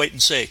 We have to wait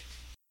and see.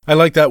 I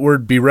like that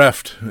word,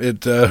 bereft.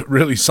 It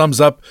really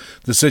sums up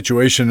the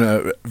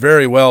situation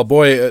very well.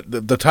 Boy,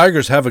 the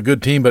Tigers have a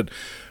good team, but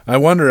I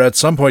wonder at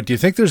some point, do you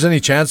think there's any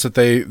chance that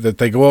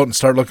they go out and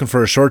start looking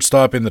for a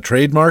shortstop in the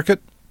trade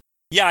market?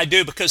 Yeah, I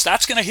do, because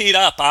that's going to heat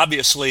up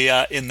obviously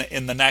over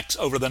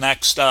the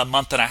next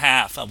month and a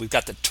half. We've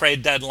got the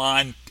trade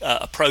deadline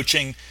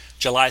approaching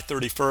July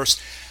 31st.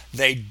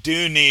 They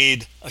do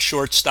need a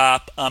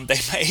shortstop. They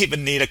may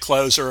even need a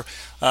closer.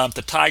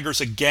 The Tigers,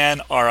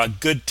 again, are a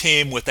good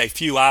team with a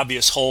few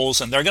obvious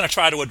holes, and they're going to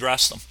try to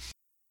address them.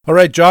 All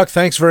right, Jock,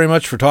 thanks very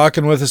much for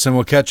talking with us, and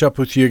we'll catch up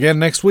with you again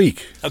next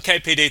week. Okay,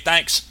 PD,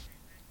 thanks.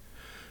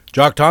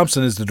 Jock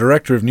Thompson is the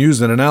Director of News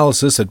and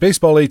Analysis at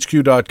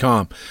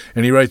BaseballHQ.com,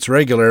 and he writes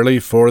regularly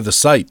for the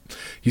site.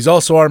 He's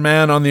also our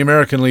man on the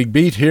American League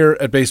beat here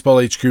at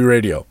Baseball HQ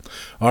Radio.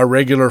 Our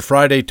regular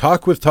Friday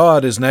Talk with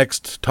Todd is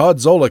next. Todd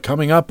Zola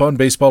coming up on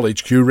Baseball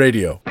HQ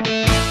Radio.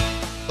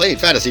 Playing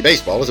fantasy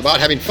baseball is about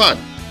having fun,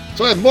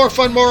 so have more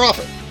fun more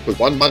often with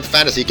 1 month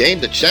fantasy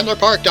games at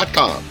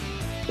ChandlerPark.com.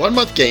 1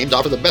 month games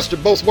offer the best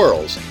of both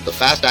worlds, the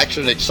fast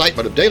action and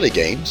excitement of daily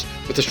games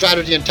with the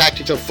strategy and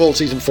tactics of full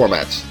season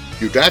formats.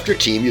 You draft your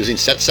team using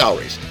set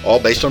salaries, all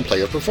based on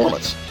player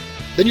performance.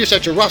 Then you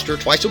set your roster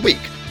twice a week,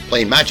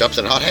 playing matchups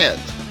and hot hands.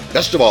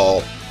 Best of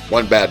all,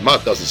 1 bad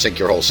month doesn't sink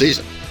your whole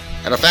season.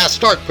 And a fast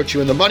start puts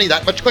you in the money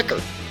that much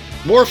quicker.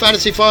 More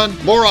fantasy fun,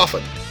 more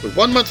often, with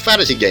 1 month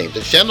fantasy games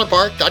at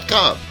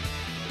ChandlerPark.com.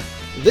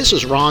 This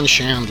is Ron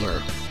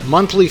Chandler,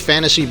 Monthly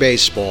Fantasy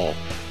Baseball.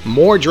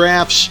 More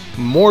drafts,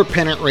 more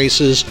pennant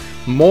races,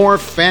 more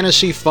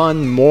fantasy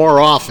fun more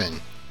often.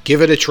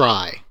 Give it a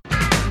try.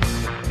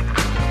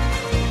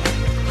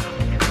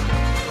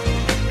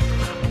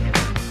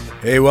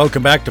 Hey,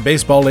 welcome back to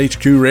Baseball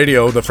HQ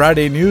Radio, the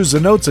Friday News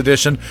and Notes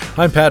edition.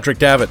 I'm Patrick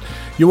Davitt.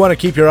 You want to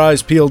keep your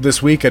eyes peeled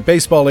this week at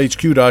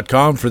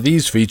BaseballHQ.com for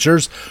these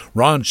features.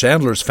 Ron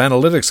Chandler's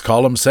Fanalytics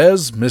column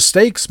says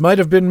mistakes might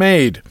have been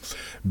made.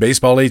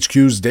 Baseball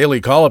HQ's Daily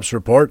Call-Ups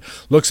report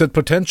looks at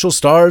potential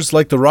stars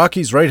like the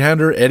Rockies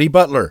right-hander Eddie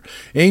Butler,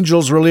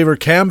 Angels reliever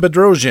Cam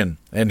Bedrosian,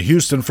 and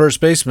Houston first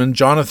baseman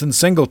Jonathan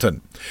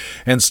Singleton.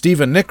 And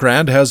Stephen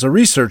Nickrand has a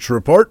research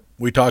report,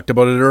 we talked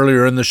about it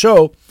earlier in the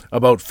show,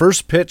 about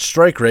first pitch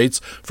strike rates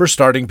for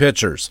starting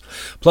pitchers.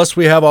 Plus,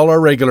 we have all our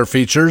regular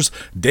features,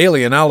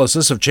 daily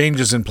analysis of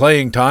changes in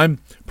playing time,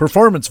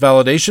 performance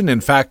validation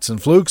in facts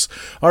and flukes,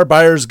 our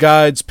buyer's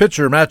guides,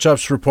 pitcher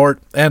matchups report,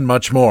 and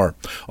much more.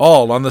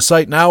 All on the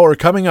site now or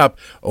coming up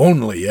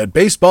only at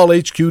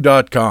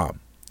BaseballHQ.com.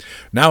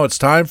 Now it's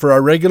time for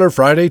our regular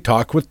Friday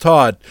Talk with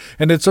Todd,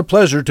 and it's a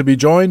pleasure to be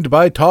joined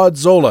by Todd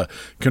Zola,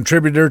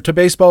 contributor to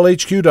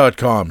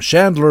BaseballHQ.com,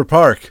 Chandler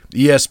Park,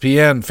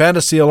 ESPN,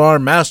 Fantasy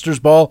Alarm, Masters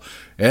Ball,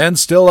 and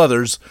still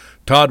others.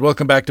 Todd,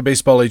 welcome back to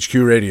Baseball HQ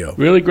Radio.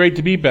 Really great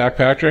to be back,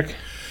 Patrick.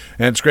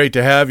 And it's great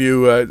to have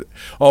you.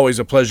 Always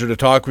a pleasure to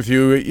talk with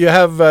you. You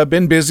have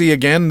been busy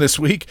again this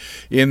week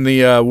in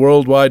the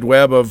World Wide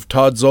Web of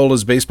Todd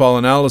Zola's baseball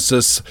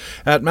analysis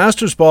at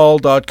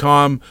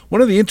mastersball.com.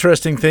 One of the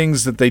interesting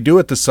things that they do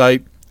at the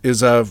site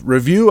is a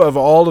review of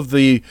all of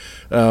the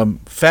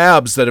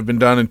fabs that have been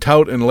done in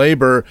tout and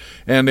labor.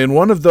 And in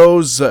one of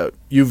those,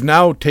 you've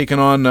now taken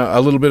on a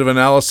little bit of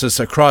analysis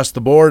across the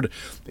board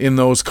in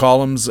those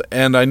columns.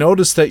 And I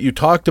noticed that you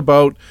talked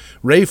about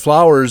Ray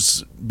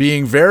Flowers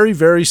being very,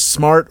 very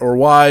smart or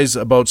wise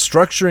about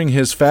structuring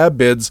his fab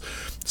bids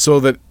so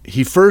that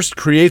he first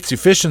creates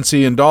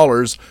efficiency in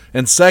dollars,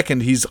 and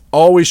second, he's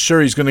always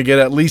sure he's going to get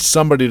at least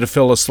somebody to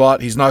fill a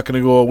slot. He's not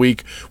going to go a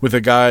week with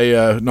a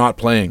guy not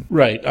playing.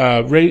 Right.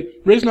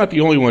 Ray's not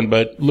the only one,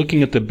 but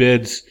looking at the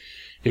bids,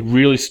 it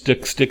really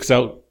sticks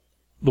out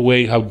the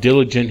way how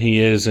diligent he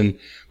is and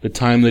the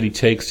time that he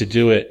takes to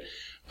do it.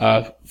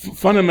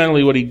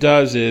 Fundamentally, what he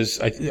does is,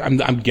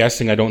 I'm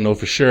guessing, I don't know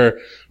for sure,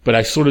 but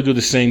I sort of do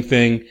the same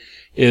thing,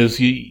 is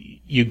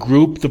you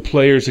group the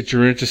players that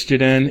you're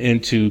interested in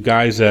into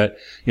guys that,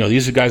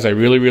 these are guys I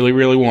really, really,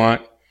 really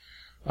want.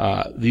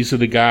 These are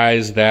the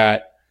guys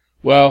that,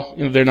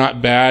 they're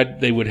not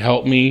bad. They would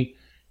help me.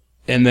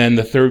 And then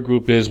the third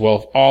group is,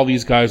 if all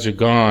these guys are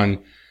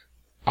gone,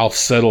 I'll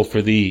settle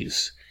for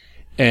these.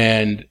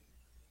 And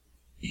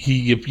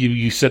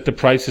you set the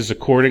prices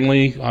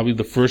accordingly. Obviously,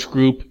 the first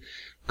group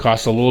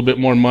costs a little bit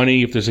more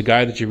money. If there's a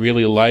guy that you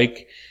really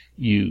like,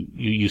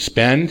 you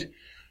spend.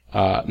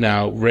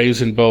 Now,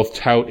 Ray's in both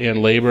Tout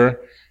and Labor,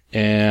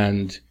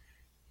 and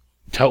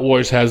Tout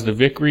Wars has the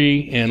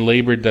Vickery, and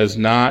Labor does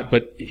not,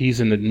 but he's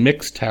in the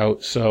mixed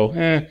Tout, so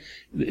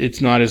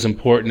it's not as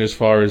important as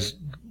far as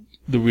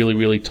the really,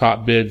 really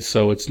top bids,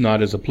 so it's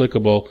not as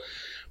applicable.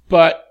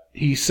 But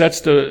he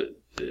sets the,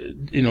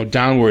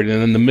 downward,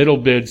 and then the middle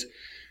bids,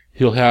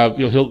 he'll $8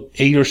 or $7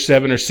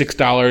 or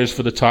 $6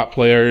 for the top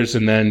players,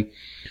 and then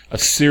a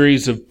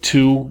series of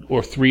 $2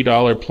 or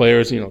 $3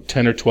 players,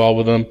 10 or 12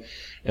 of them.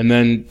 And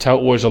then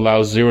Tout Wars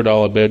allows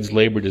 $0 bids,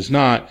 Labor does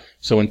not.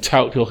 So in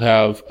Tout, he'll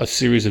have a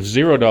series of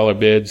 $0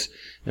 bids,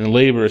 and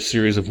Labor a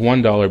series of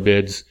 $1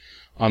 bids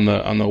on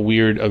the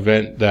weird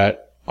event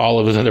that all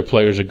of his other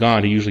players are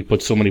gone. He usually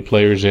puts so many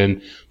players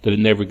in that it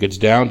never gets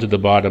down to the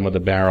bottom of the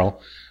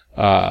barrel.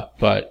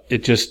 But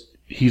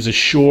he's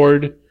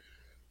assured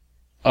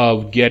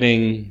of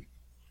getting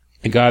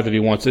a guy that he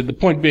wants. The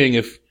point being,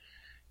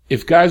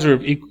 if guys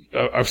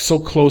are so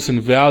close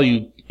in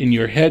value in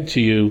your head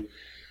to you,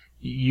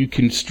 you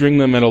can string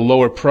them at a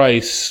lower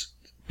price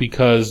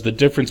because the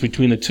difference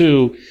between the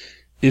two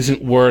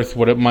isn't worth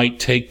what it might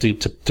take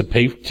to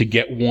pay to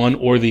get one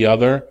or the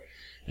other.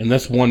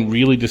 Unless one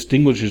really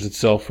distinguishes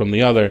itself from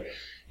the other.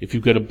 If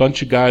you've got a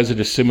bunch of guys at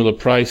a similar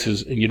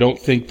prices and you don't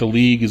think the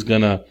league is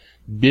going to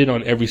bid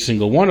on every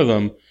single one of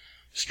them,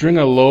 string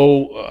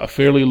a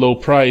fairly low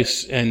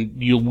price,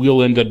 and you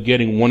will end up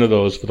getting one of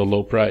those for the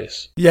low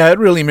price. Yeah, it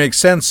really makes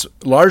sense,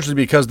 largely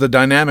because the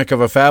dynamic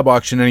of a fab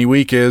auction any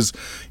week is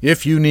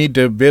if you need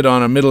to bid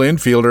on a middle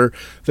infielder,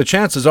 the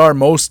chances are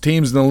most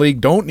teams in the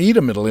league don't need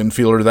a middle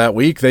infielder that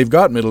week. They've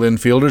got middle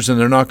infielders, and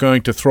they're not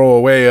going to throw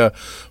away a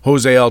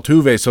Jose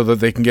Altuve so that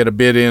they can get a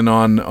bid in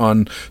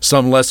on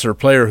some lesser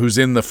player who's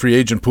in the free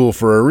agent pool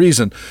for a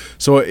reason.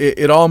 So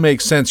it all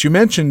makes sense. You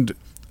mentioned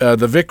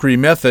the Vickery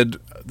method.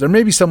 There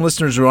may be some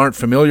listeners who aren't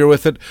familiar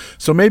with it,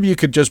 so maybe you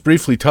could just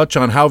briefly touch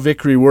on how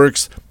Vickery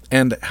works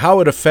and how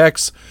it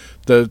affects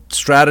the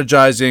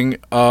strategizing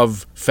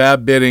of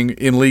fab bidding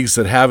in leagues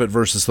that have it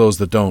versus those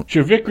that don't.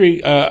 Sure,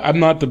 Vickery, I'm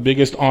not the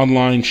biggest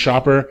online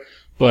shopper,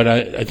 but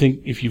I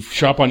think if you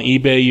shop on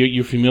eBay,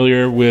 you're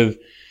familiar with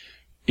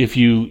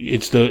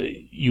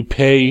you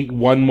pay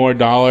 $1 more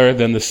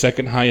than the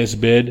second highest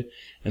bid,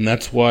 and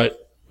that's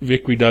what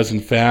Vickery does in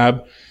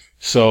fab.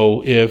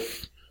 So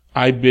if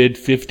I bid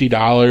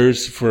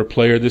 $50 for a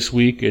player this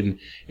week and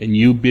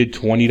you bid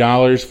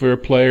 $20 for a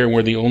player and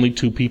we're the only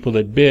two people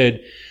that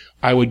bid,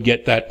 I would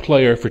get that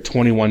player for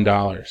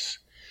 $21.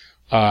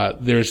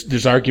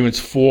 There's arguments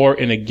for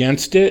and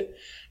against it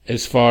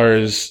as far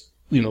as,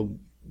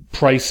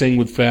 pricing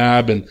with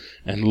fab and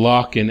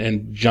luck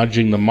and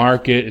judging the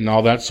market and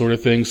all that sort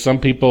of thing. Some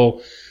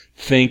people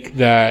think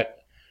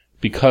that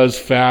because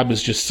fab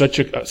is just such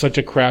a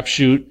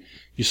crapshoot,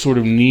 you sort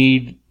of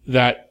need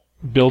that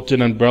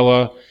built-in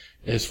umbrella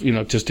as,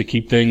 just to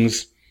keep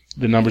the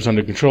numbers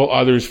under control.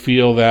 Others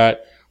feel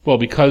that,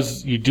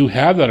 because you do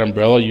have that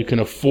umbrella, you can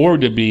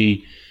afford to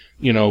be,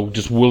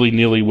 just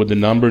willy-nilly with the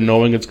number,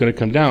 knowing it's going to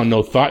come down.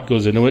 No thought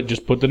goes into it,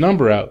 just put the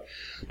number out.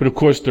 But of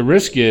course, the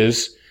risk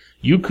is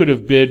you could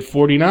have bid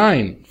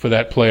 49 for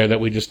that player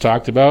that we just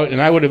talked about,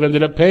 and I would have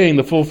ended up paying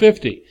the full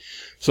 50.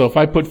 So if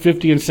I put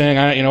 50 and saying,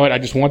 I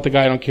just want the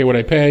guy, I don't care what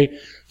I pay,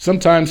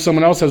 sometimes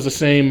someone else has the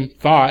same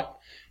thought,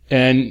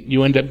 and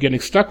you end up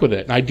getting stuck with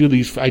it. And I do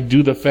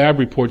the fab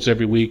reports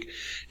every week,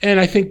 and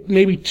I think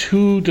maybe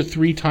 2 to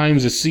 3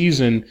 times a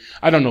season,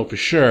 I don't know for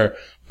sure,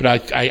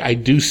 but I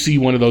do see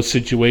one of those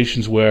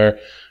situations where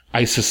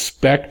I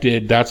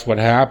suspected that's what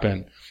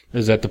happened,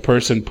 is that the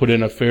person put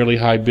in a fairly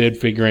high bid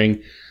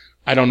figuring,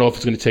 I don't know if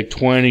it's going to take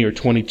 20 or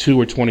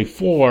 22 or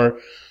 24,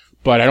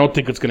 but I don't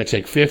think it's going to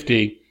take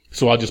 50,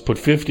 so I'll just put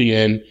 50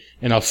 in,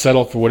 and I'll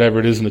settle for whatever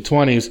it is in the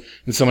 20s,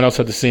 and someone else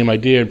had the same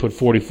idea and put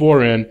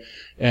 44 in,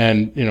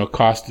 and,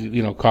 cost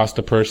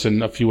the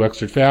person a few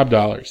extra fab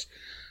dollars.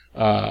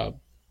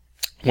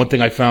 One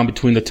thing I found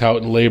between the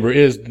Tout and Labor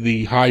is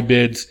the high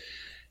bids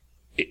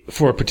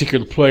for a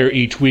particular player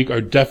each week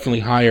are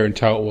definitely higher in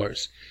Tout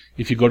Wars.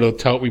 If you go to the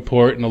Tout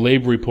report and the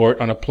Labor report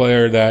on a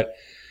player that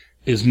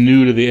is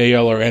new to the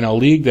AL or NL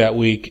League that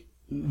week,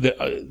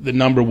 the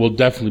number will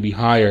definitely be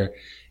higher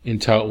in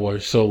Tout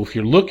Wars. So if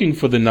you're looking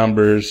for the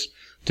numbers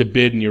to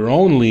bid in your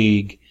own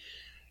league,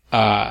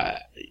 the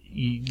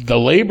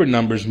labor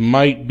numbers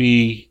might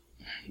be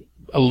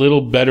a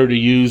little better to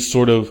use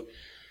sort of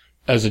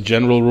as a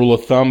general rule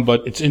of thumb,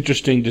 but it's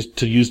interesting just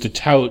to use the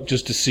tout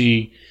just to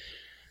see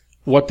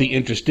what the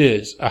interest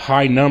is. A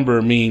high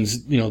number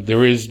means,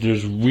 there is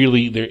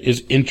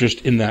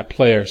interest in that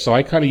player. So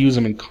I kind of use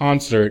them in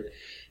concert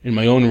in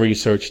my own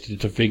research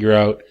to figure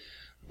out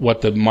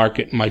what the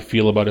market might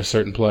feel about a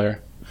certain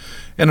player.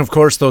 And of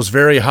course, those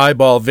very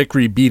high-ball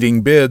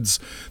victory-beating bids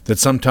that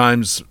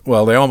sometimes,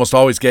 they almost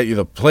always get you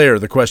the player.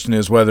 The question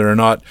is whether or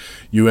not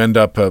you end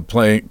up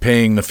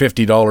paying the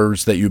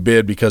 $50 that you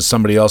bid because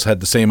somebody else had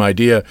the same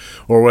idea,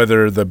 or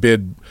whether the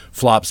bid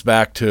flops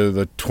back to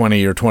the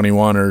 20 or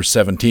 21 or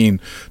 17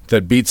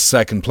 that beats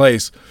second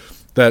place.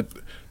 That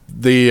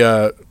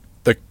the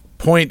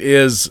point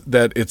is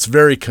that it's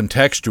very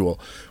contextual.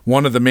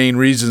 One of the main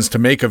reasons to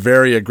make a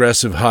very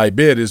aggressive high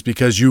bid is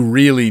because you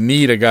really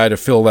need a guy to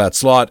fill that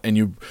slot, and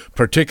you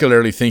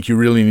particularly think you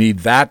really need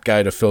that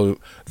guy to fill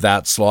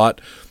that slot.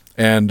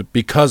 And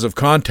because of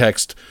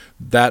context,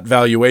 that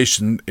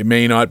valuation, it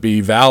may not be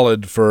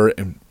valid for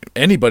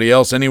anybody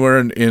else anywhere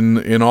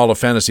in all of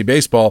fantasy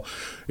baseball.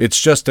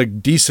 It's just a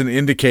decent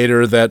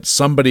indicator that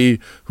somebody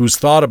who's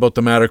thought about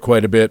the matter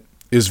quite a bit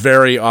is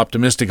very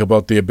optimistic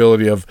about the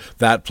ability of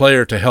that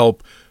player to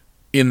help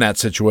in that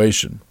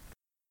situation.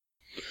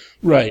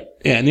 Right.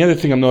 And the other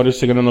thing I'm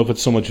noticing, I don't know if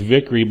it's so much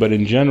Vickery, but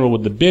in general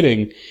with the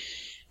bidding,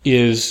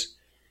 is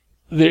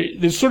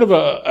there's sort of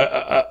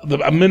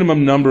a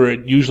minimum number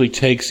it usually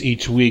takes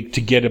each week to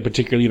get a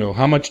particular,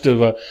 how much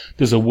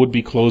does a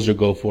would-be closer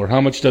go for?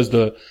 How much does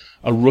a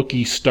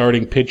rookie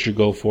starting pitcher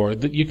go for?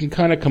 You can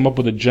kind of come up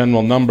with a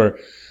general number.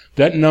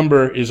 That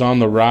number is on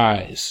the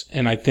rise,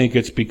 and I think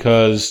it's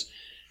because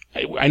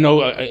I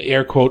know,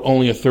 air quote,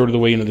 only a third of the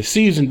way into the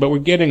season, but we're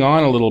getting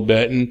on a little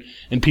bit,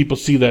 and people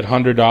see that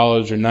 $100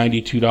 or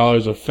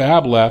 $92 of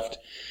fab left,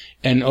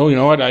 and you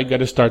know what, I got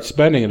to start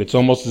spending it. It's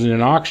almost as in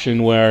an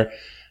auction where,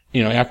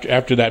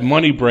 after that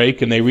money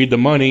break, and they read the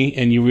money,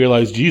 and you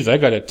realize, geez, I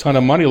got a ton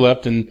of money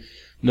left, and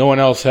no one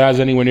else has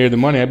anywhere near the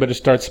money. I better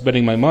start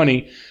spending my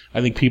money.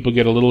 I think people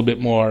get a little bit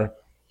more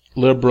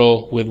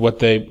liberal with what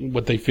they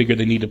figure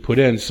they need to put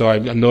in. So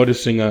I'm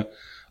noticing a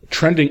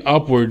trending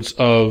upwards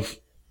of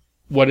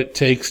what it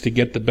takes to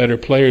get the better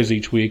players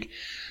each week.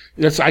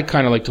 I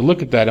kind of like to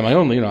look at that in my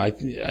own,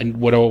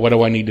 what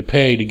do I need to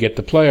pay to get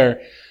the player?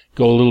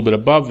 Go a little bit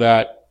above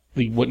that.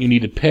 What you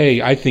need to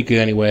pay, I think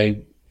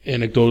anyway,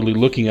 anecdotally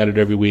looking at it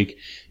every week,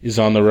 is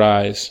on the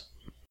rise.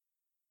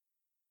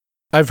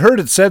 I've heard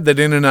it said that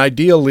in an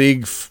ideal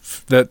league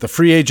that the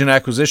free agent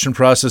acquisition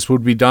process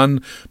would be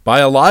done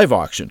by a live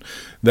auction,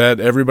 that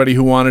everybody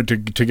who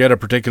wanted to get a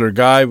particular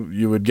guy,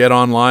 you would get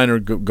online or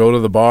go to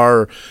the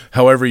bar, or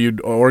however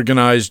you'd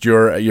organized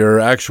your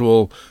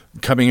actual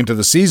coming into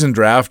the season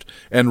draft,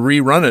 and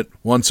rerun it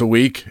once a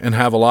week and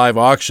have a live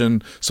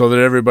auction so that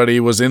everybody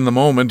was in the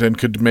moment and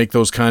could make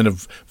those kind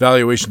of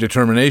valuation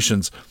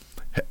determinations.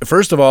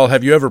 First of all,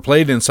 have you ever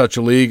played in such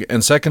a league?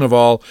 And second of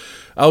all,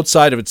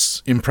 outside of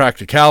its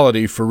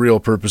impracticality for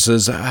real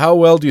purposes, how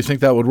well do you think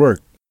that would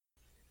work?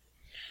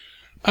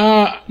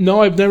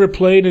 No, I've never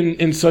played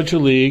in such a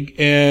league,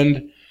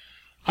 and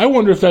I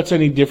wonder if that's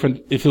any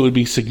different, if it would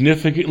be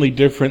significantly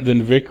different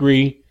than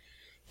Vickery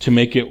to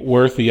make it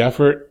worth the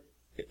effort.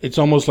 It's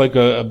almost like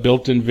a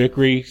built-in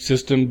Vickery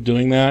system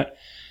doing that.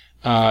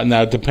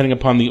 Now, depending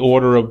upon the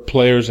order of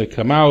players that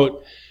come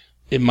out,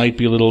 it might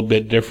be a little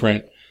bit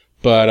different.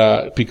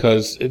 But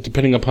because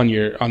depending upon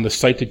on the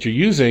site that you're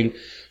using,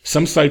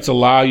 some sites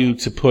allow you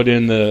to put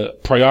in the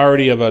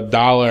priority of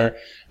 $1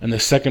 and the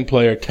second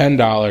player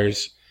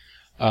 $10.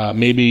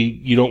 Maybe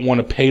you don't want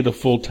to pay the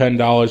full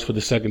 $10 for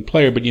the second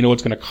player, but you know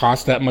it's going to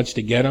cost that much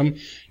to get them.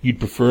 You'd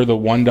prefer the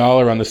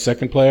 $1 on the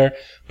second player,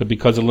 but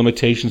because of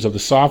limitations of the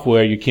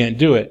software, you can't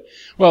do it.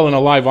 Well, in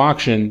a live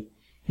auction,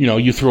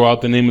 you throw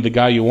out the name of the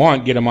guy you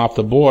want, get him off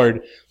the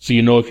board, so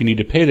you know if you need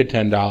to pay the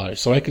 $10.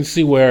 So I can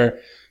see where,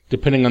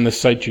 depending on the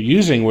site you're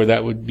using, where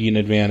that would be an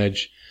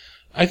advantage.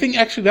 I think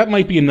actually that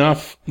might be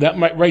enough. That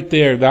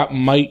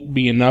might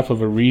be enough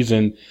of a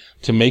reason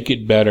to make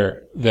it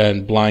better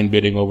than blind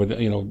bidding over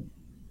the,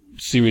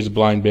 series of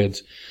blind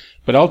bids.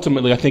 But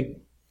ultimately, I think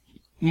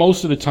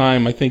most of the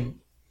time, I think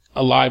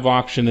a live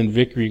auction and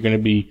Vickery are going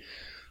to be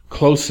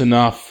close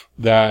enough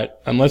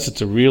that unless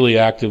it's a really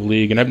active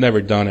league, and I've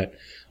never done it,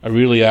 a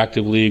really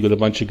active league with a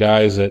bunch of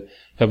guys that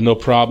have no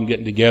problem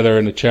getting together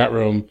in the chat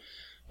room,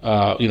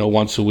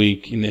 once a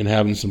week and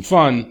having some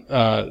fun,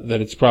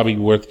 that it's probably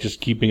worth just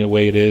keeping it the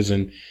way it is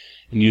and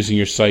using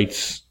your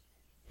site's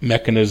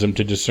mechanism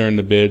to discern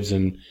the bids.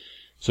 And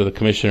so the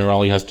commissioner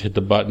only has to hit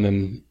the button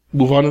and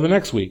move on to the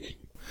next week.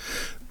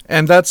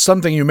 And that's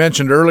something you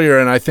mentioned earlier,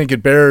 and I think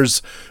it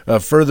bears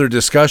further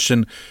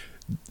discussion.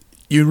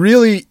 You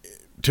really,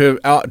 to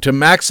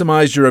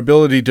maximize your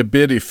ability to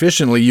bid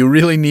efficiently, you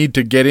really need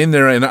to get in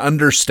there and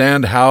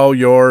understand how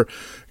your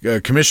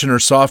commissioner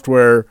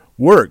software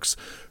works.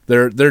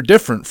 they're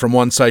different from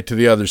one site to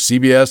the other.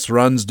 CBS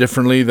runs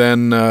differently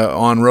than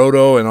On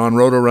Roto, and On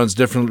Roto runs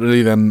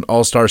differently than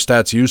All Star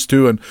Stats used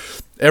to, and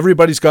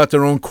everybody's got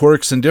their own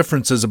quirks and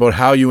differences about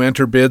how you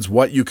enter bids,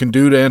 what you can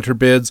do to enter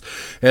bids.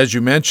 As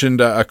you mentioned,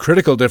 a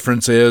critical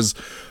difference is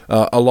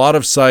a lot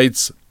of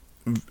sites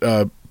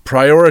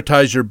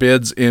prioritize your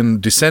bids in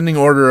descending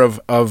order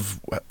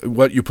of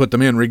what you put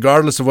them in,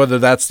 regardless of whether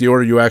that's the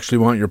order you actually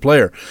want your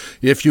player.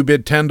 If you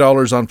bid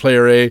 $10 on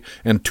player A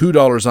and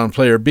 $2 on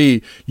player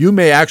B, you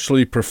may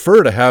actually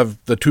prefer to have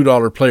the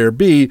 $2 player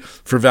B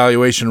for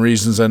valuation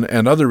reasons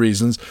and other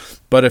reasons.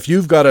 But if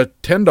you've got a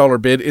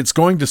 $10 bid, it's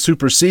going to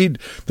supersede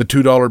the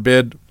 $2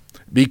 bid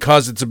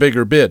because it's a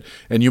bigger bid,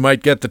 and you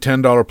might get the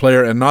 $10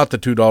 player and not the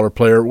 $2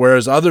 player,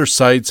 whereas other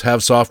sites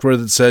have software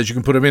that says you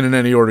can put them in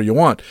any order you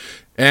want.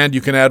 And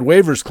you can add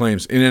waivers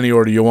claims in any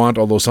order you want,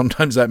 although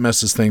sometimes that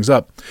messes things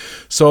up.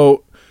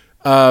 So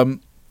I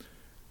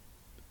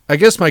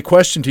guess my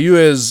question to you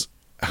is,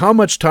 how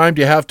much time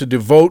do you have to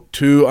devote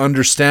to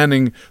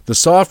understanding the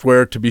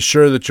software to be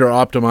sure that you're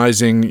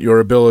optimizing your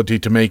ability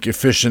to make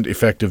efficient,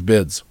 effective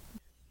bids?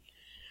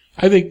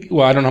 I think,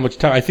 well, I don't know how much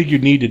time. I think you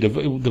need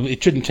to,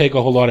 it shouldn't take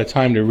a whole lot of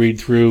time to read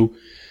through.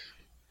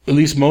 At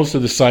least most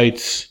of the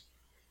sites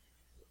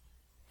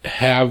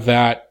have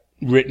that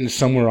written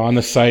somewhere on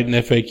the site in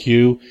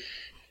FAQ.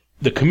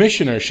 The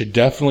commissioner should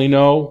definitely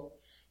know.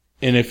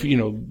 And if,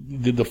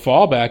 the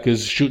fallback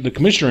is shooting the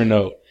commissioner a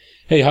note.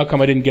 Hey, how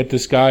come I didn't get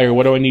this guy? Or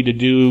what do I need to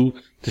do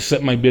to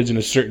set my bids in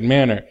a certain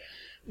manner?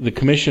 The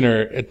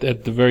commissioner, at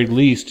the very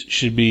least,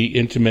 should be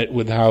intimate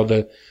with how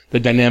the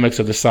dynamics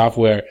of the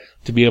software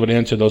to be able to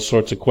answer those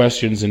sorts of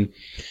questions. And,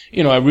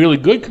 a really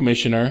good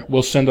commissioner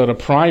will send out a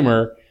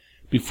primer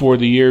before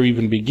the year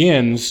even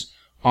begins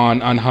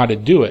on how to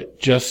do it.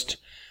 Just,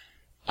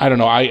 I don't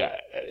know,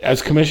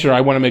 as commissioner,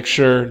 I want to make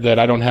sure that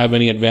I don't have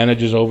any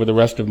advantages over the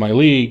rest of my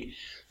league.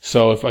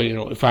 So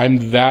if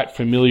I'm that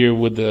familiar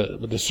with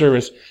the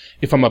service,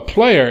 if I'm a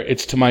player,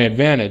 it's to my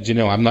advantage.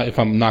 If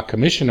I'm not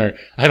commissioner,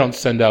 I don't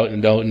send out a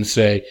note and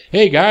say,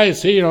 hey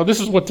guys, this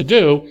is what to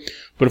do.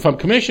 But if I'm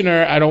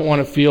commissioner, I don't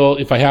want to feel,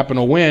 if I happen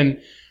to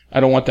win, I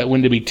don't want that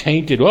win to be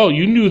tainted. Oh,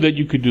 you knew that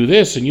you could do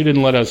this and you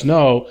didn't let us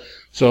know.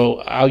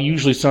 So I'll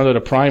usually send out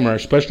a primer,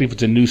 especially if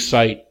it's a new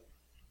site.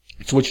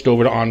 Switched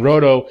over to On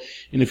Roto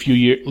in a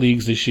few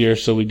leagues this year,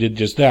 so we did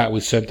just that. We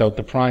sent out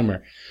the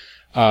primer.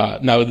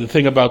 Now, the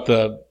thing about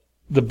the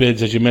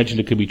bids, as you mentioned,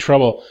 it could be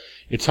trouble.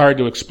 It's hard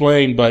to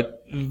explain,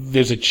 but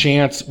there's a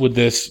chance with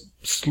this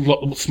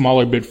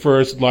smaller bid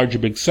first, larger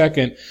bid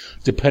second,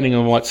 depending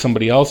on what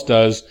somebody else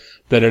does,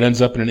 that it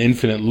ends up in an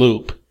infinite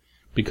loop.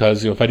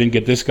 Because if I didn't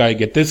get this guy, I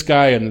get this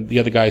guy, and the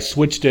other guy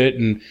switched it,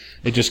 and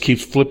it just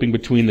keeps flipping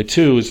between the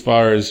two as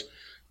far as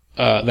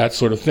that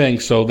sort of thing.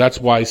 So that's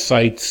why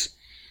sites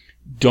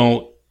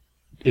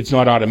it's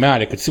not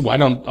automatic. Why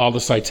don't all the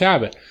sites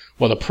have it?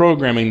 Well, the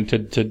programming to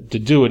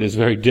do it is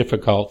very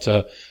difficult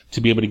to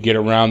be able to get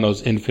around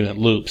those infinite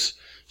loops.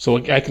 So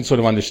I can sort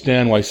of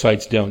understand why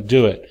sites don't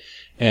do it.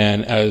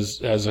 And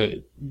as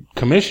a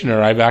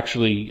commissioner, I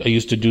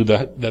used to do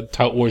the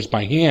tout wars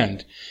by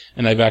hand,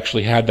 and I've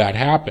actually had that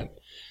happen.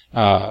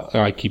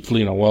 I keep,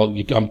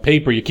 on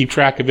paper, you keep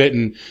track of it,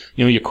 and,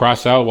 you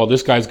cross out, well,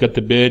 this guy's got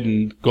the bid,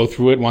 and go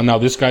through it. Well, now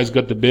this guy's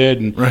got the bid,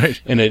 and,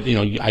 right. And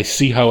it, I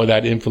see how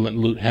that infinite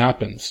loop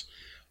happens.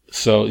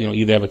 So,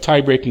 either have a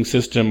tie-breaking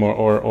system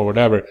or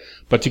whatever.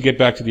 But to get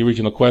back to the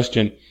original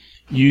question,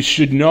 you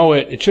should know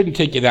it. It shouldn't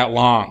take you that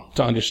long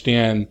to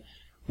understand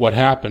what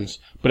happens.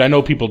 But I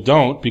know people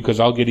don't, because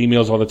I'll get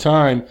emails all the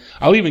time.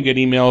 I'll even get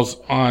emails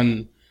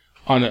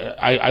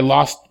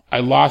I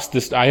lost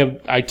this.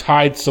 I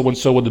tied so and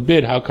so with a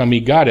bid. How come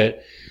he got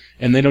it?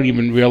 And they don't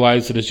even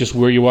realize that it's just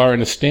where you are in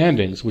the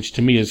standings, which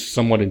to me is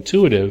somewhat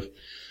intuitive.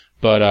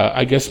 But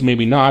I guess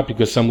maybe not,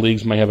 because some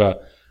leagues may have a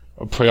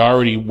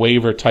priority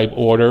waiver type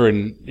order,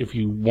 and if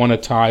you won a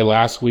tie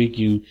last week,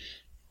 you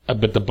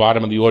up at the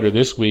bottom of the order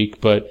this week.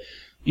 But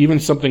even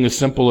something as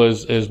simple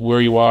as where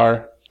you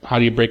are, how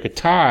do you break a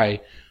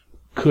tie,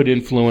 could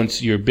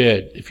influence your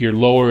bid. If you're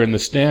lower in the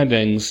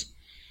standings,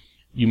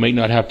 you may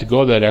not have to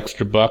go that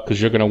extra buck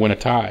because you're going to win a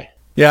tie.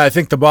 Yeah, I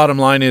think the bottom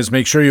line is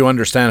make sure you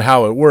understand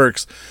how it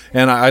works.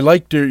 And I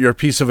liked your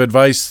piece of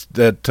advice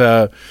that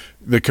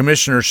the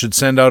commissioner should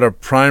send out a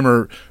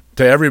primer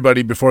to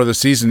everybody before the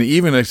season.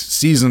 Even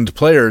seasoned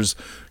players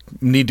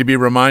need to be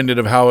reminded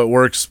of how it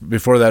works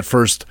before that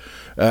first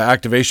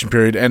activation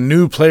period. And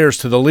new players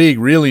to the league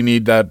really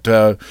need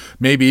that,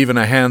 maybe even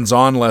a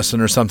hands-on lesson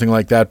or something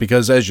like that,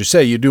 because as you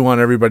say, you do want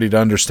everybody to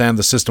understand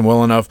the system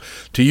well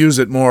enough to use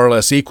it more or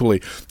less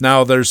equally.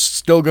 Now, there's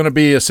still going to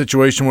be a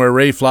situation where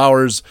Ray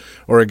Flowers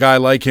or a guy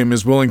like him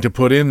is willing to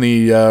put in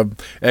the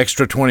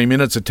extra 20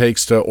 minutes it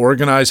takes to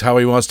organize how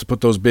he wants to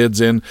put those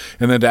bids in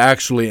and then to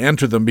actually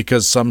enter them,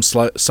 because some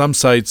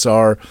sites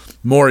are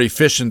more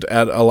efficient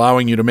at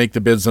allowing you to make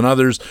the bids than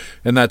others,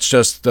 and that's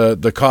just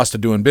the cost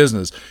of doing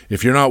business.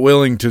 If you're not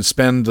willing to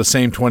spend the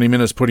same 20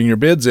 minutes putting your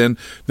bids in,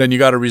 then you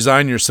got to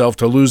resign yourself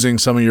to losing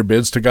some of your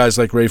bids to guys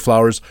like Ray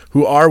Flowers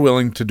who are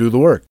willing to do the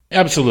work.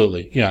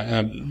 Absolutely,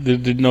 yeah.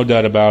 There's no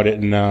doubt about it.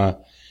 And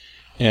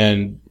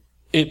And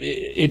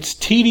it's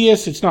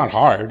tedious. It's not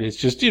hard. It's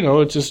just,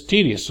 it's just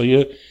tedious. So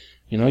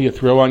you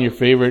throw on your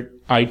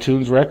favorite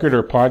iTunes record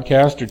or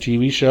podcast or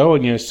TV show,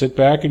 and you sit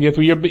back and you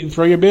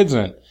throw your bids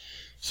in.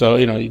 So,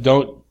 you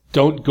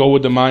don't go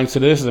with the mindset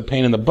of this is a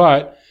pain in the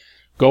butt.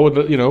 Go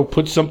with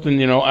put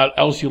something,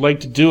 else you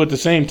like to do at the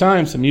same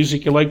time, some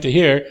music you like to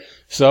hear.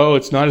 So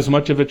it's not as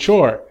much of a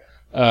chore,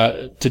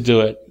 to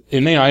do it.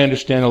 And I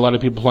understand a lot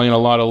of people playing a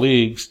lot of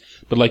leagues,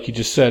 but like you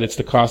just said, it's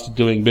the cost of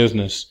doing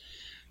business.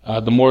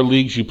 The more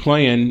leagues you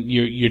play in,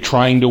 you're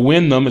trying to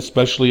win them,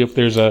 especially if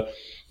there's if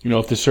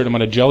there's a certain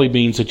amount of jelly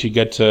beans that you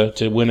get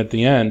to win at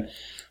the end.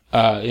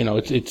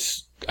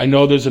 I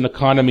know there's an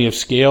economy of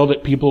scale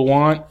that people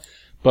want,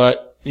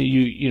 but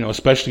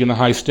especially in the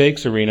high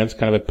stakes arena, it's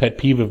kind of a pet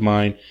peeve of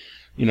mine.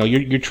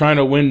 You're trying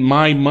to win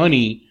my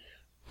money.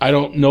 I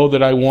don't know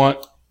that I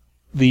want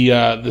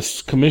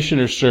the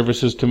commissioner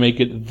services to make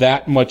it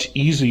that much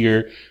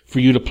easier for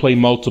you to play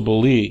multiple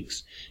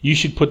leagues. You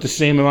should put the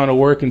same amount of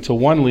work into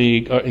one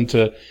league,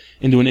 into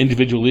an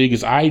individual league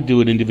as I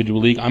do an individual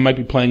league. I might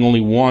be playing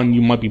only one,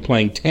 you might be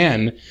playing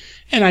 10,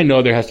 and I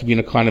know there has to be an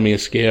economy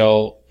of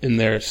scale in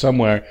there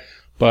somewhere.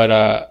 But,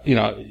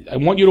 I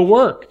want you to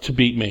work to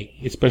beat me,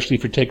 especially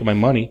if you're taking my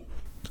money.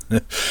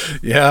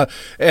 Yeah.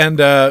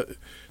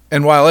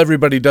 And while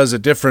everybody does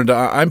it different,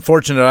 I'm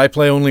fortunate I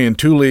play only in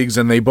 2 leagues,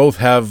 and they both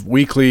have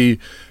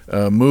weekly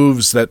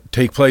moves that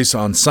take place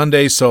on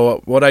Sunday.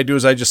 So what I do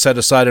is I just set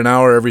aside an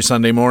hour every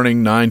Sunday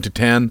morning, 9 to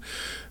 10.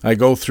 I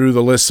go through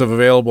the lists of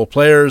available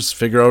players,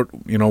 figure out,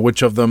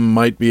 which of them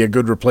might be a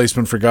good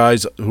replacement for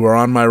guys who are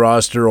on my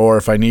roster, or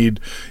if I need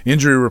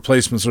injury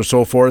replacements or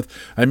so forth.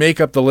 I make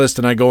up the list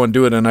and I go and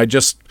do it, and I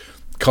just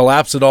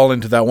collapse it all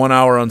into that 1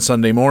 hour on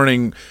Sunday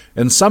morning.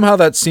 And somehow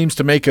that seems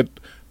to make it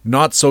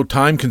not so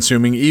time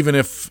consuming, even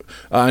if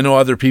I know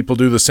other people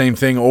do the same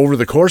thing over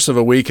the course of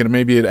a week and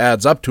maybe it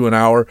adds up to an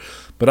hour.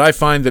 But I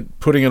find that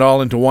putting it all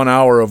into 1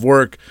 hour of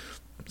work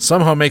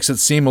somehow makes it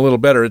seem a little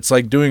better. It's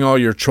like doing all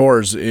your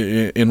chores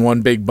in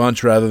one big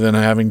bunch rather than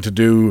having to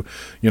do,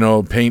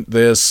 paint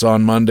this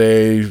on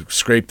Monday,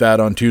 scrape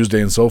that on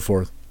Tuesday, and so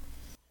forth.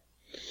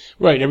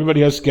 Right. Everybody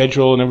has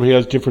schedule and everybody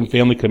has different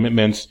family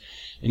commitments,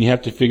 and you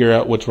have to figure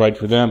out what's right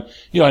for them.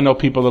 I know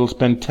people that'll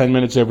spend 10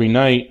 minutes every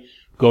night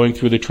going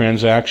through the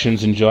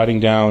transactions and jotting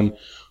down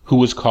who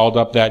was called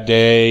up that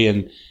day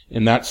and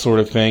that sort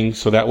of thing.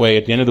 So that way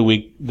at the end of the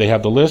week they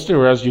have the list,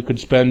 whereas you could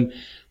spend,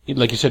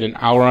 like you said, an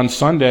hour on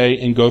Sunday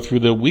and go through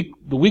the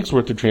week's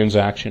worth of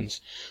transactions.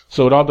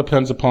 So it all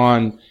depends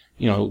upon,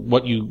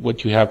 what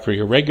you have for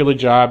your regular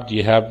job. Do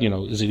you have,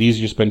 is it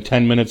easier to spend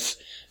 10 minutes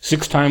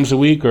 6 times a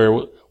week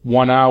or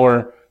 1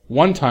 hour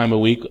 1 time a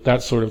week?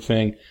 That sort of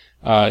thing.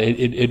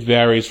 It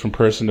varies from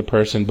person to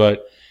person,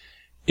 but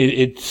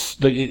it's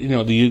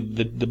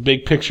the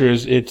big picture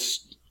is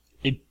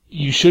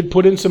you should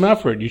put in some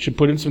effort. You should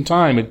put in some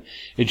time.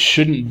 It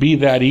shouldn't be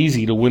that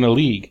easy to win a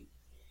league.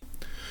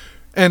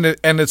 And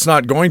it's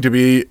not going to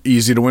be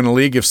easy to win a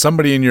league. If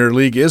somebody in your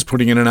league is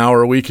putting in an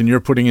hour a week and you're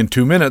putting in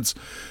 2 minutes,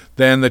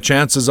 then the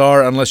chances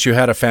are, unless you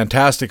had a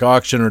fantastic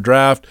auction or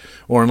draft,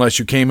 or unless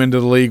you came into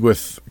the league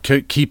with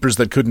keepers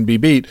that couldn't be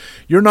beat,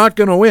 you're not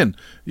going to win.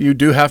 You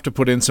do have to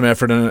put in some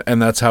effort,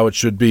 and that's how it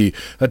should be.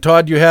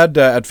 Todd, you had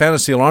at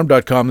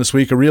FantasyAlarm.com this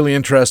week a really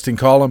interesting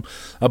column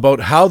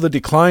about how the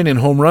decline in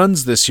home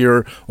runs this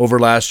year over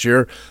last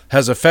year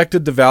has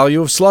affected the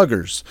value of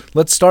sluggers.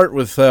 Let's start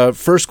with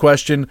first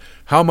question.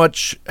 How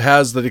much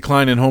has the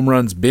decline in home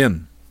runs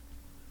been?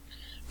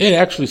 It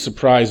actually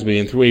surprised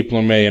me through April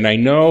and May, and I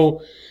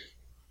know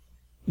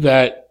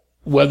that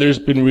weather's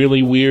been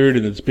really weird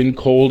and it's been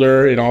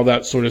colder and all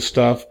that sort of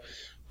stuff.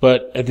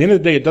 But at the end of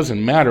the day, it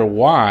doesn't matter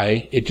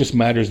why. It just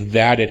matters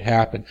that it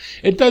happened.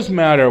 It does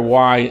matter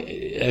why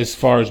as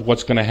far as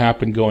what's going to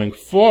happen going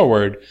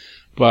forward.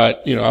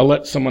 But, I'll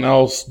let someone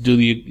else do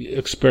the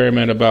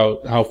experiment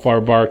about how far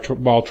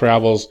ball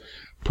travels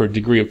per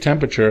degree of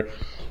temperature.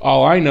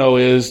 All I know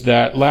is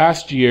that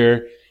last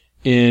year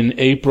in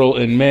April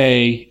and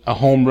May, a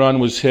home run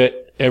was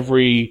hit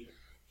every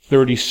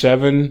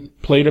 37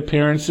 plate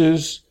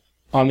appearances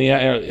on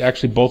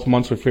actually both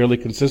months were fairly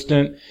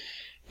consistent.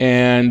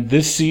 And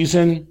this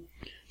season,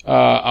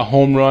 a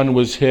home run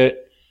was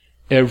hit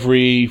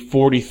every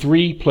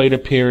 43 plate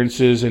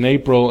appearances in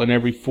April and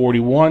every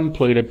 41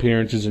 plate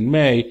appearances in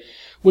May,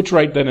 which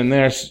right then and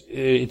there,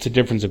 it's a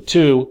difference of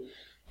 2,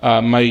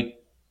 might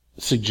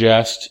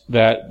suggest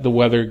that the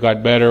weather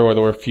got better or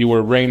there were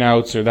fewer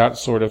rainouts or that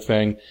sort of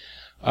thing.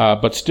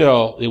 But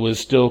still, it was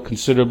still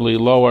considerably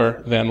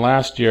lower than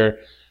last year.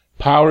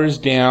 Power's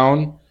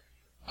down.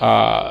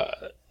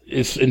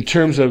 It's in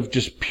terms of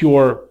just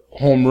pure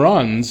home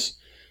runs,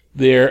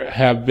 there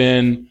have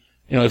been,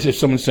 if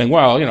someone's saying,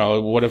 well,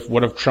 what if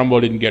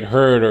Trumbo didn't get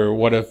hurt, or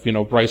what if,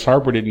 Bryce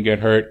Harper didn't get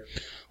hurt?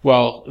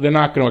 Well, they're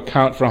not going to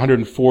account for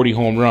 140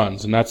 home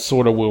runs, and that's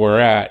sort of where we're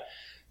at.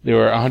 There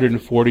were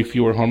 140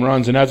 fewer home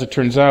runs, and as it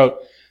turns out,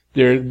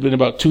 there have been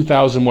about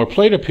 2,000 more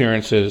plate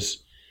appearances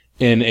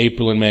in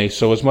April and May.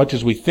 So as much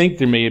as we think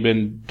there may have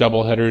been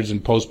doubleheaders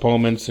and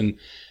postponements and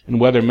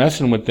weather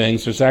messing with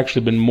things, there's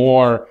actually been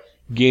more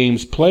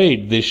games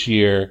played this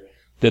year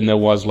than there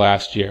was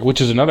last year,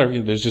 which is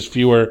another, there's just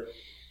fewer,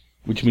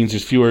 which means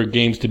there's fewer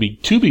games to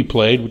be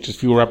played, which is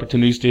fewer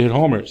opportunities to hit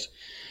homers.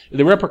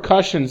 The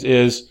repercussions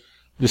is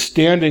the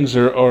standings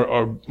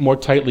are more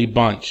tightly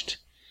bunched.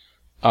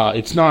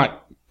 It's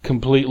not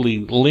completely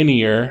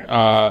linear,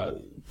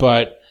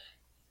 but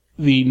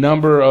the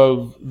number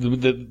of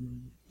the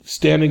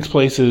standings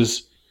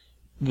places,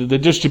 the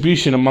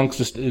distribution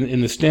amongst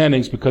in the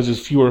standings, because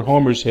there's fewer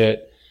homers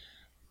hit,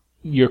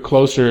 you're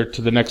closer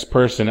to the next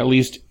person, at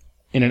least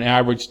in an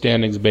average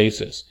standings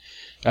basis.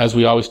 As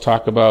we always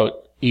talk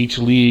about, each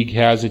league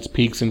has its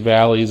peaks and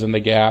valleys and the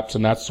gaps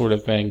and that sort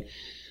of thing.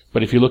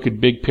 But if you look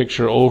at big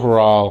picture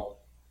overall,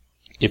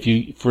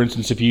 for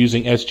instance, if you're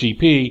using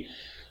SGP,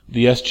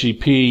 the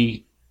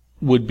SGP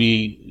would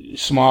be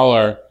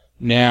smaller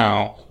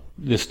now,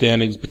 the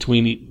standings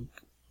between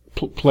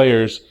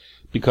players,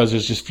 because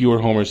there's just fewer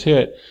homers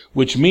hit,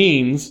 which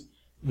means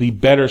the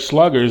better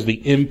sluggers,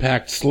 the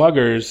impact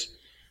sluggers,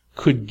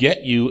 could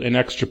get you an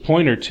extra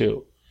point or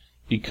two,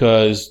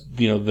 because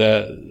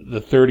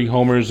the 30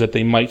 homers that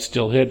they might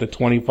still hit, the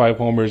 25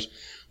 homers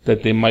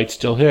that they might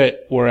still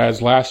hit,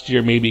 whereas last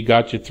year maybe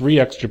got you 3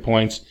 extra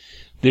points,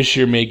 this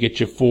year may get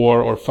you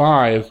 4 or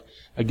 5.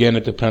 Again,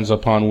 it depends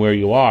upon where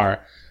you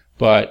are,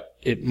 but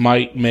it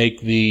might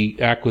make the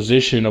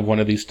acquisition of one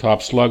of these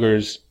top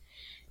sluggers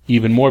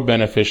even more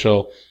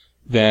beneficial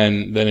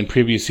than in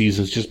previous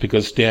seasons, just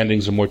because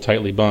standings are more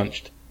tightly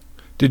bunched.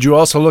 Did you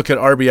also look at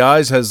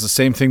RBIs? Has the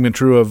same thing been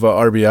true of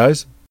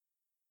RBIs?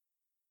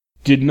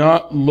 Did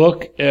not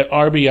look at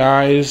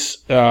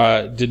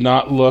RBIs. Did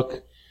not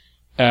look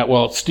at,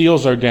 well,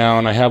 steals are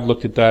down. I have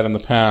looked at that in the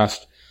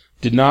past.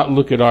 Did not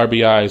look at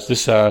RBIs.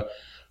 This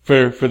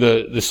for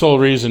the sole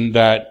reason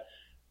that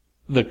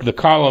the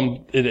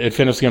column at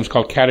Fantasy Games is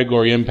called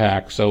Category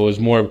Impact, so it was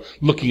more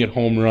looking at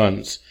home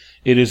runs.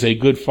 It is a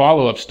good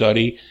follow-up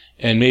study,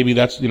 and maybe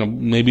that's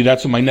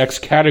what my next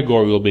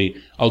category will be.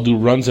 I'll do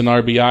runs and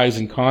RBIs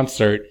in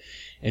concert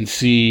and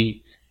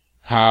see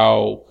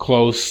how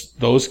close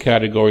those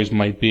categories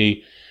might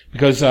be.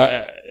 Because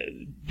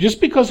just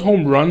because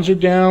home runs are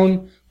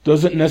down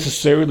doesn't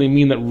necessarily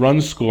mean that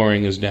run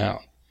scoring is down.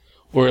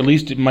 Or at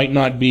least it might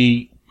not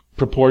be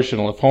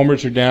proportional. If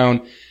homers are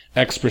down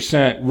X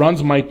percent,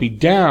 runs might be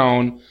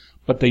down,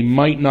 but they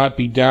might not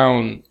be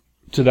down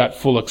to that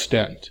full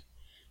extent.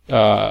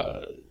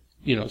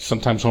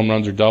 Sometimes home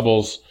runs are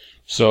doubles,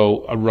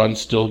 so a run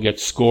still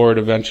gets scored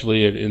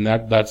eventually, and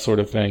that sort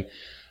of thing.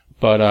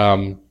 But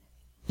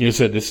you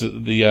said this is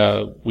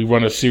we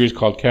run a series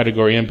called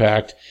Category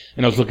Impact,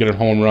 and I was looking at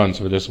home runs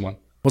for this one.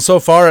 Well,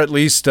 so far, at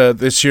least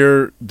this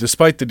year,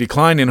 despite the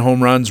decline in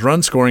home runs,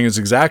 run scoring is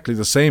exactly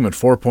the same at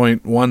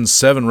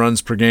 4.17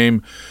 runs per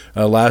game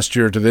last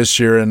year to this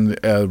year,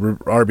 and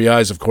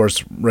RBIs, of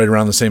course, right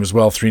around the same as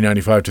well,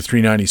 395 to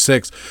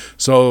 396.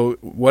 So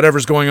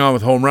whatever's going on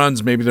with home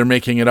runs, maybe they're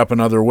making it up in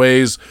other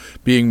ways,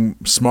 being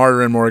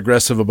smarter and more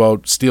aggressive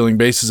about stealing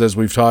bases, as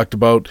we've talked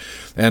about,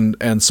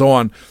 and so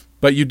on.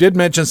 But you did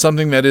mention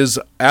something that is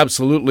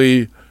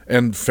absolutely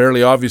and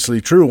fairly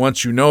obviously true.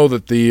 Once you know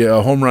that the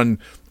home run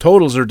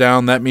totals are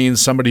down, that means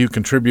somebody who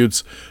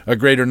contributes a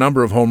greater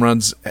number of home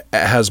runs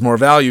has more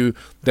value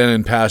than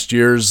in past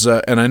years.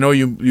 And I know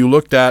you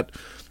looked at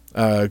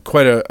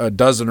quite a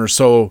dozen or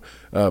so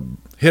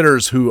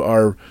hitters who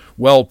are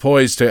well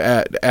poised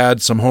to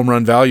add some home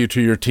run value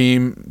to your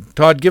team.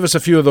 Todd, give us a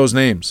few of those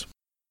names.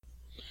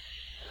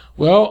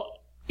 Well,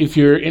 if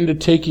you're into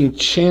taking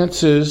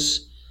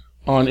chances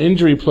on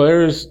injury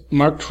players,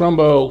 Mark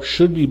Trumbo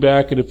should be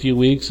back in a few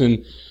weeks,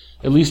 and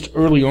at least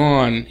early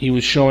on, he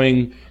was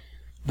showing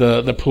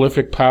the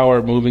prolific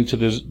power moving to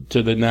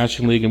the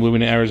National League and moving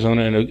to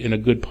Arizona in a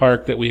good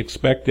park that we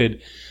expected.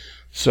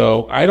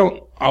 So I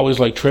don't always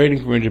like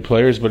trading for injured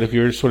players, but if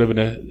you're sort of in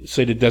a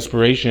state of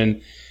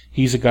desperation,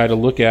 he's a guy to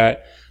look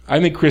at. I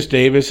think Chris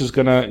Davis is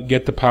going to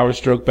get the power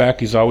stroke back.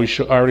 He's always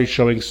already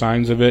showing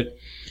signs of it.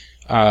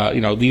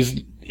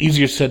 These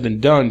easier said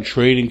than done,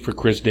 trading for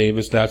Chris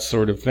Davis, that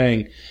sort of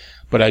thing.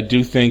 But I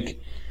do think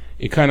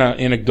it kind of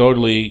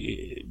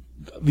anecdotally,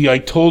 the I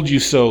told you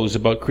so's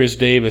about Chris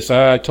Davis.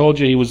 I told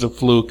you he was a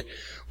fluke.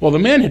 Well, the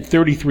man hit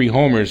 33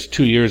 homers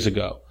 2 years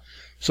ago.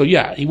 So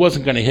yeah, he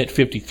wasn't going to hit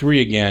 53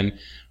 again,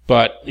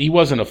 but he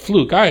wasn't a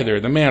fluke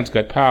either. The man's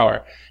got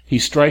power.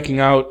 He's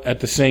striking out at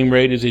the same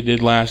rate as he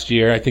did last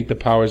year. I think the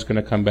power is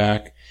going to come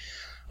back.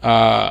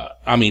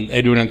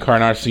 Edwin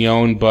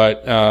Encarnacion,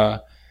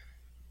 but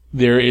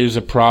there is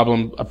a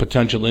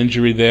potential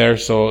injury there,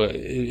 so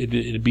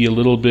it'd be a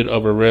little bit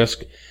of a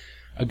risk.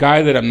 A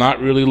guy that I'm not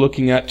really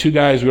looking at, two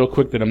guys real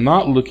quick that I'm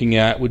not looking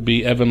at would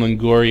be Evan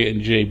Longoria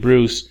and Jay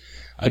Bruce.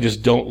 I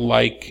just don't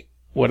like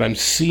what I'm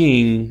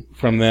seeing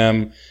from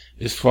them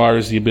as far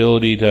as the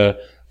ability to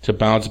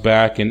bounce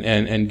back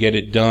and get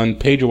it done.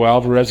 Pedro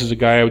Alvarez is a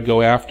guy I would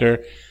go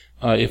after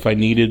if I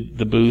needed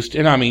the boost.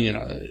 And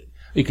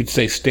you could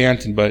say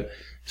Stanton, but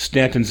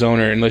Stanton's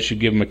owner, unless you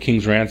give him a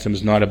king's ransom,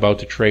 is not about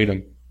to trade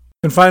him.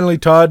 And finally,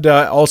 Todd,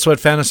 also at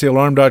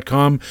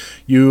fantasyalarm.com,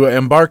 you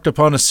embarked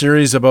upon a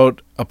series about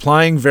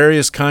applying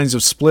various kinds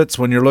of splits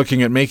when you're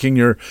looking at making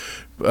your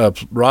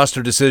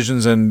roster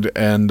decisions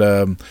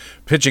and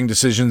pitching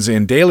decisions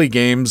in daily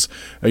games.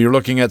 You're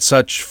looking at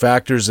such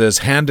factors as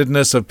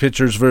handedness of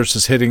pitchers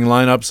versus hitting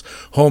lineups,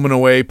 home and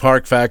away,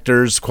 park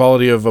factors,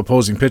 quality of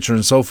opposing pitcher,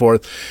 and so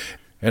forth.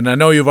 And I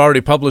know you've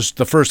already published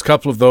the first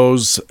couple of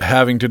those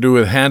having to do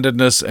with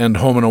handedness and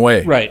home and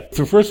away. Right.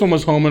 The first one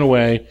was home and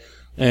away.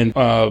 And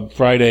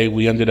Friday,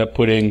 we ended up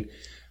putting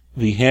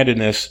the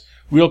handedness.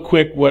 Real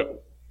quick,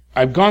 what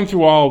I've gone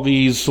through all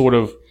these sort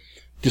of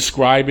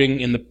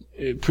describing in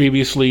the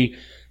previously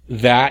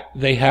that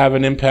they have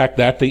an impact,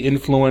 that they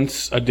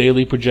influence a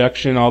daily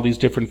projection, all these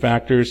different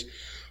factors.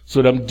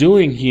 So what I'm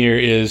doing here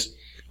is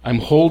I'm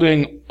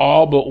holding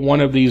all but one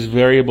of these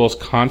variables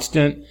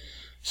constant.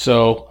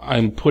 So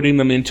I'm putting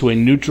them into a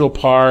neutral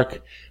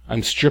park.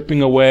 I'm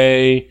stripping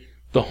away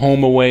the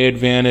home away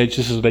advantage.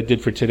 This is what I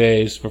did for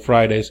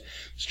Fridays.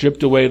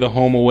 Stripped away the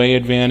home away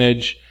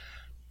advantage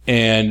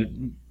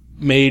and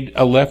made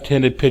a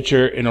left-handed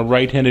pitcher and a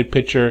right-handed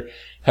pitcher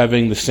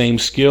having the same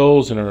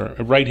skills, and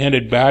a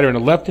right-handed batter and a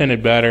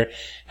left-handed batter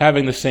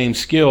having the same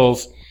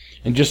skills,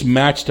 and just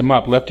matched them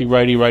up, lefty,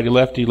 righty, righty,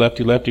 lefty,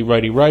 lefty, lefty,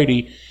 righty,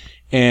 righty,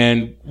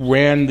 and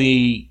ran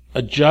the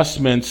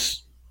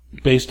adjustments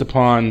based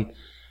upon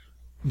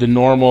the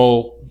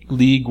normal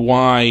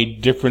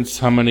league-wide difference,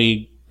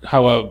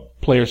 how a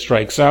player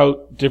strikes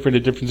out, different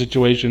in different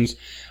situations,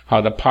 how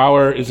the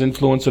power is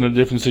influenced in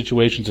different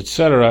situations,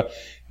 etc.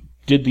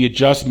 Did the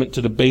adjustment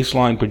to the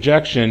baseline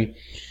projection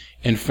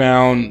and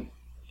found,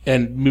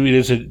 and maybe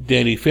there's a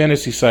daily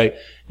fantasy site,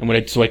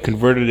 and so I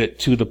converted it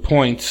to the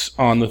points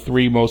on the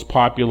 3 most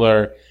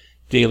popular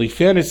daily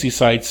fantasy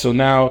sites. So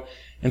now,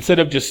 instead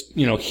of just,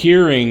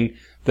 hearing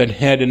that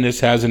handedness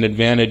has an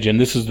advantage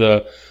and this is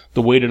the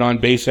weighted on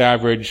base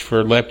average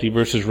for lefty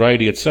versus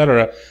righty,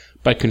 etc.,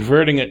 by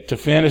converting it to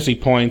fantasy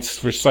points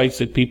for sites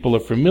that people are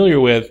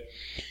familiar with,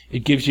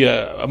 it gives you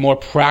a more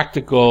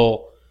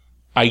practical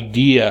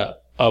idea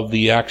of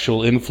the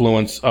actual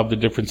influence of the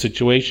different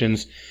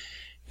situations.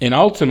 And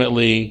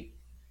ultimately,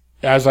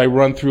 as I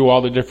run through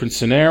all the different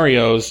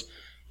scenarios,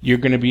 you're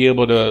going to be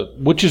able to,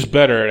 which is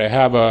better, to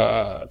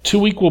have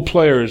 2 equal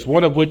players,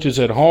 one of which is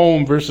at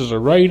home versus a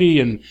righty,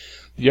 and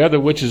the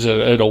other which is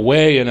at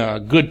away in a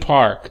good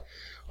park.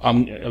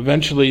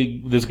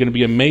 Eventually, there's going to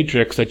be a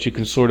matrix that you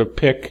can sort of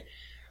pick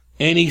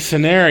any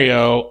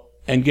scenario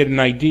and get an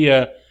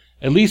idea,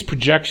 at least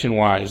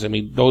projection-wise. I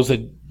mean, those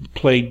that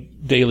play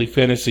daily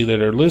fantasy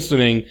that are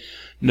listening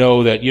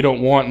know that you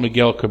don't want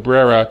Miguel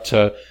Cabrera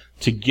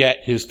to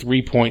get his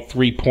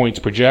 3.3 points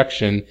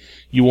projection.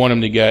 You want him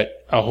to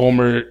get a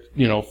homer,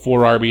 4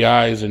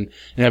 RBIs and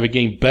have a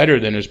game better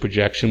than his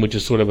projection, which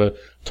is sort of a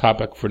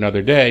topic for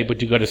another day,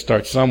 but you got to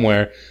start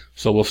somewhere.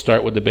 So we'll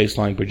start with the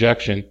baseline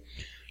projection.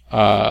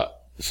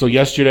 So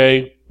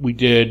yesterday we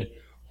did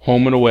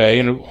home and away,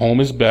 and home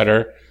is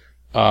better,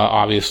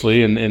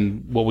 obviously,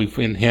 and what we've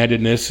in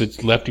handedness,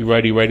 it's lefty,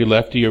 righty, righty,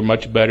 lefty are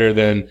much better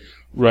than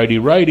righty,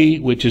 righty,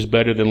 which is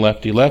better than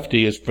lefty,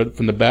 lefty, is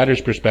from the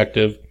batter's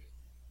perspective.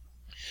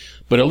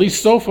 But at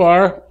least so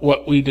far,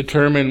 what we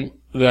determined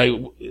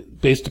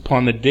based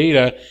upon the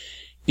data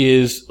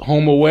is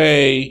home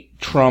away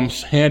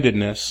trumps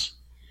handedness.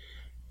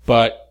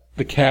 But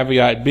the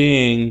caveat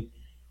being,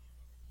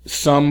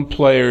 some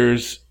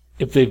players,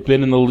 if they've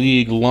been in the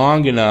league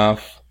long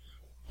enough,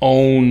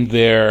 own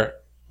their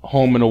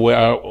home and away,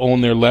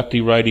 own their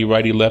lefty, righty,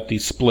 righty, lefty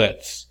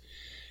splits.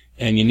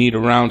 And you need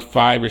around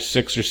 5 or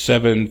 6 or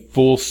 7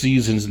 full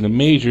seasons in the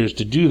majors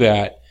to do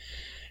that.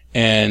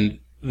 And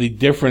the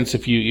difference,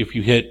 if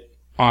you hit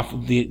off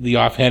the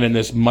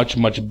offhandedness much,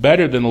 much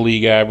better than the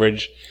league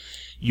average,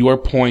 your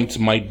points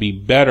might be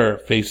better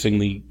facing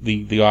the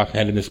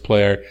offhandedness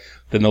player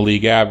than the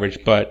league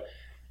average. But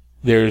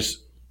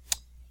there's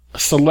a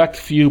select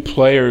few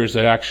players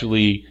that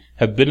actually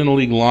have been in the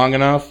league long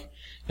enough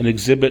and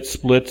exhibit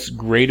splits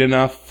great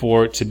enough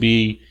for it to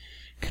be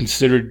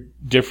considered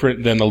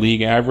different than the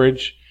league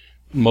average.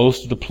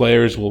 Most of the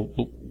players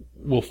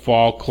will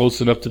fall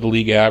close enough to the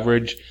league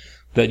average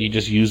that you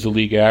just use the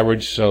league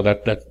average. So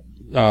that's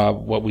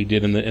what we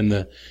did in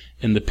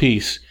the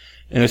piece.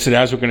 And I said,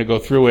 as we're going to go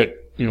through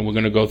it, we're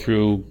going to go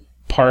through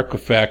park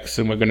effects,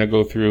 and we're going to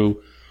go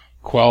through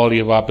quality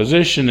of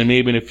opposition, and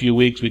maybe in a few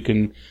weeks we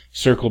can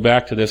circle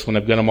back to this when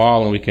I've got them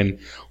all, and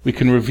we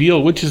can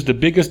reveal which is the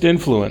biggest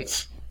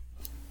influence.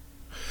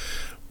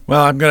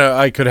 Well,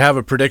 I could have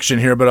a prediction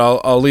here, but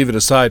I'll leave it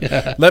aside.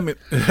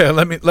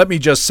 Let me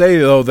just say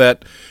though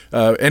that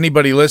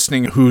anybody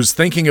listening who's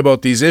thinking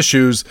about these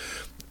issues,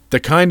 the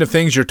kind of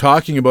things you're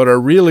talking about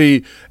are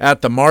really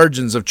at the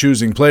margins of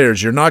choosing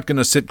players. You're not going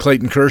to sit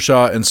Clayton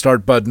Kershaw and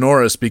start Bud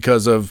Norris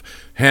because of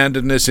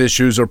handedness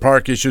issues or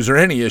park issues or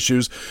any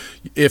issues.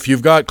 If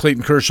you've got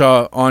Clayton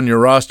Kershaw on your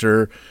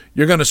roster,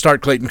 you're going to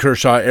start Clayton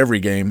Kershaw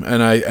every game.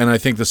 And I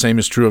think the same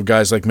is true of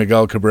guys like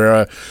Miguel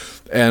Cabrera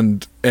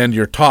and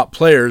your top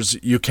players.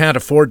 You can't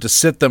afford to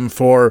sit them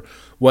for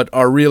what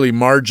are really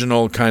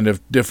marginal kind of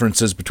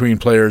differences between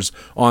players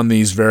on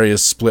these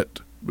various split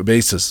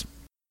bases.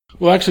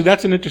 Well, actually,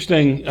 that's an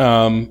interesting.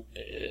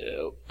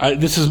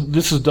 This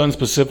is done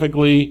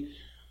specifically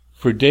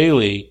for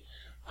daily.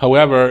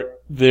 However,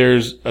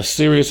 there's a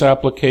serious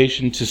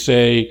application to,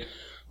 say,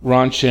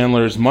 Ron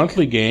Chandler's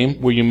monthly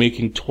game, where you're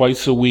making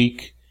twice a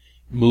week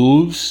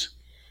moves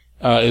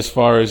as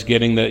far as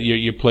getting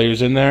your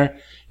players in there,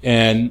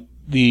 and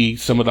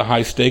some of the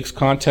high stakes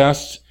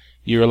contests,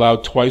 you're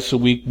allowed twice a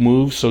week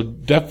moves. So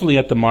definitely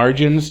at the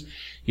margins,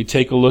 you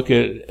take a look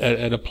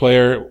at a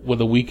player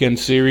with a weekend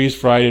series,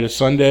 Friday to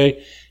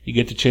Sunday. You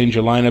get to change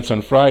your lineups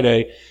on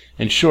Friday.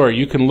 And sure,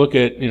 you can look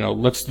at,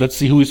 let's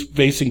see who he's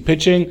facing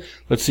pitching.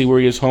 Let's see where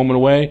he is home and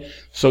away.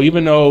 So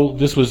even though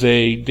this was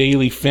a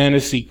daily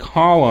fantasy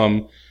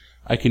column,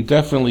 I can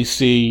definitely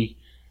see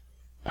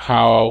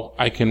how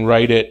I can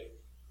write it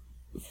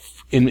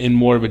in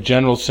more of a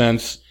general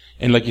sense.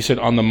 And like you said,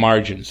 on the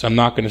margins. I'm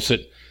not going to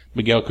sit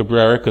Miguel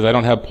Cabrera because I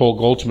don't have Paul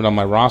Goldschmidt on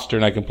my roster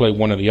and I can play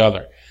one or the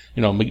other.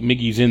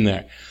 Miggy's in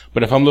there.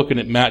 But if I'm looking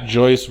at Matt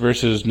Joyce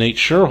versus Nate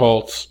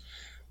Scherholtz,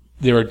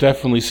 there are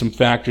definitely some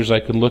factors I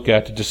can look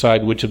at to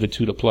decide which of the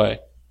two to play.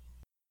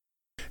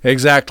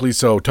 Exactly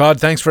so.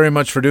 Todd, thanks very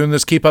much for doing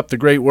this. Keep up the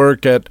great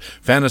work at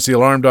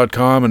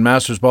fantasyalarm.com and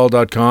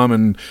mastersball.com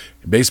and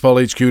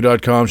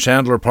baseballhq.com,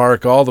 Chandler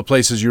Park, all the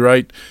places you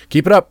write.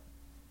 Keep it up.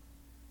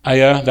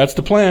 That's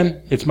the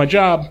plan. It's my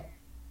job.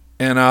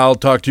 And I'll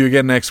talk to you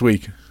again next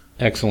week.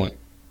 Excellent.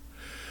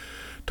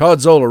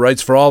 Todd Zola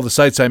writes for all the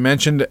sites I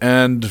mentioned,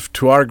 and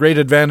to our great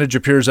advantage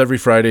appears every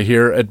Friday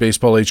here at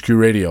Baseball HQ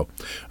Radio.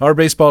 Our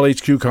Baseball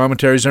HQ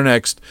commentaries are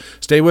next.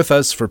 Stay with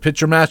us for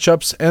pitcher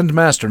matchups and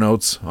master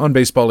notes on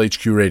Baseball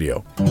HQ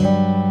Radio.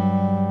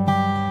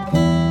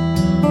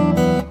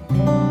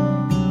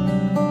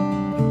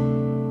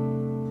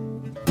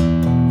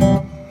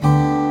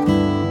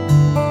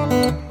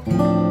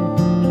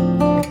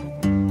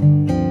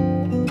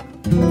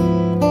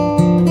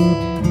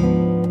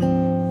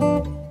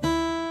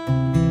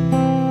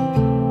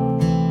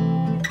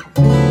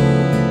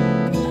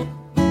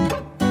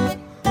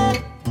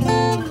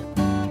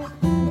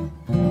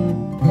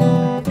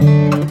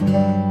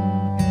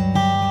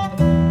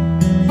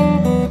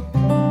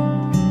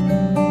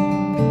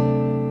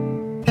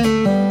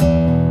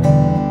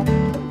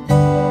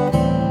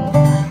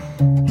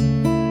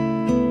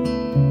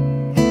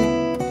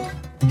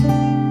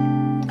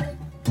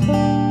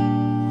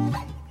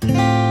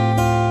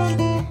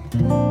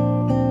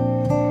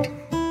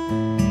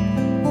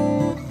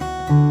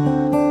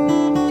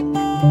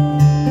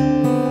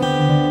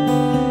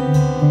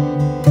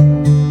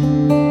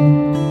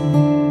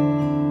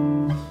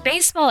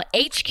 Baseball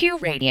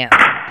HQ Radio.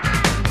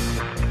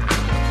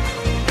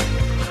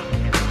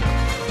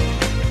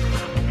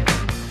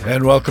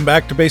 And welcome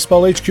back to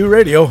Baseball HQ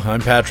Radio.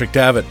 I'm Patrick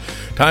Davitt.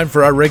 Time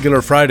for our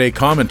regular Friday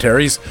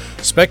commentaries.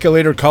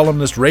 Speculator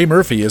columnist Ray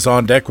Murphy is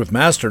on deck with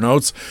Master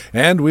Notes,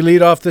 and we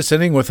lead off this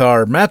inning with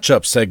our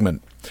matchup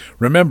segment.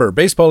 Remember,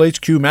 Baseball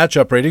HQ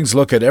matchup ratings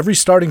look at every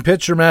starting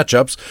pitcher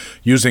matchups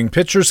using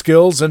pitcher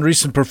skills and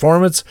recent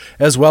performance,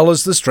 as well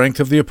as the strength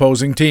of the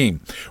opposing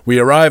team. We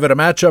arrive at a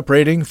matchup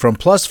rating from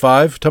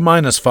 +5 to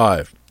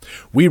 -5.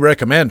 We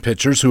recommend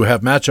pitchers who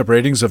have matchup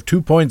ratings of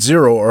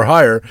 2.0 or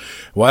higher,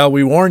 while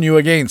we warn you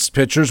against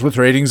pitchers with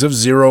ratings of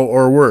 0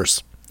 or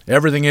worse.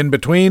 Everything in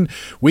between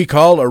we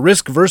call a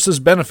risk versus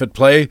benefit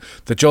play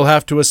that you'll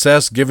have to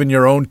assess given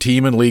your own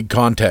team and league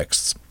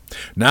contexts.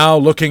 Now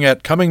looking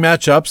at coming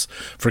matchups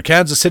for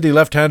Kansas City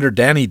left-hander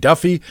Danny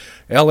Duffy,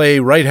 LA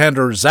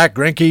right-hander Zach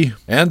Greinke,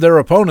 and their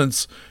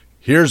opponents,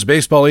 here's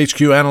Baseball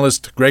HQ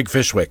analyst Greg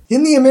Fishwick.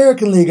 In the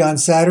American League on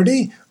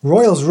Saturday,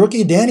 Royals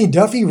rookie Danny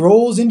Duffy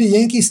rolls into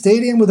Yankee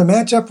Stadium with a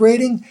matchup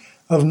rating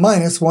of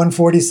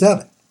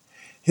 -147.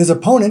 His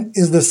opponent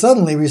is the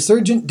suddenly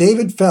resurgent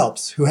David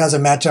Phelps, who has a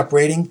matchup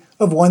rating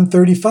of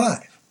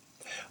 135.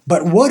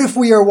 But what if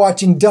we are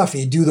watching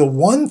Duffy do the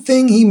one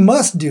thing he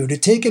must do to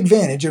take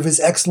advantage of his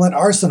excellent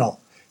arsenal?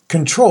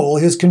 Control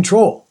his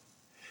control.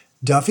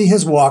 Duffy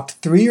has walked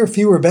 3 or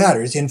fewer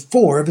batters in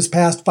 4 of his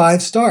past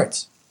 5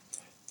 starts.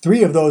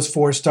 3 of those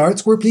 4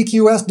 starts were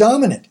PQS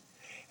dominant,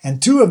 and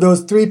 2 of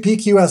those 3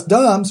 PQS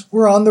doms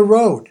were on the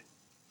road.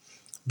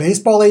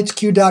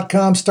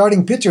 BaseballHQ.com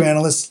starting pitcher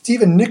analyst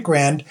Stephen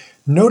Nickrand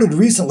noted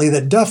recently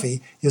that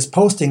Duffy is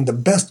posting the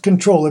best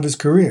control of his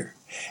career,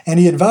 and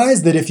he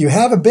advised that if you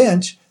have a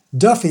bench,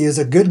 Duffy is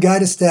a good guy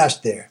to stash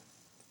there.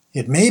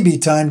 It may be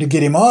time to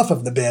get him off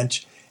of the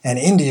bench and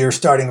into your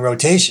starting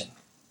rotation.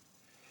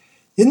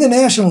 In the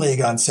National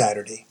League on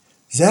Saturday,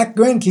 Zach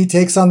Greinke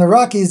takes on the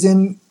Rockies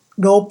in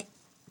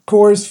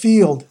Coors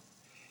Field.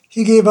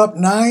 He gave up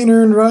 9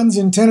 earned runs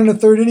in 10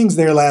 1/3 innings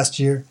there last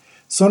year,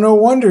 so no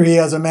wonder he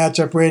has a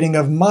matchup rating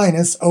of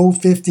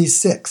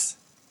 -056.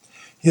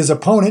 His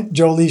opponent,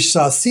 Jolish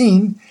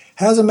Sassin,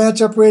 has a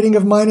matchup rating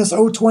of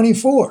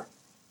 -024.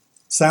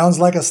 Sounds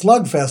like a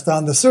slugfest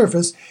on the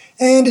surface,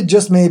 and it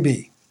just may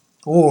be.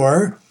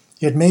 Or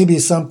it may be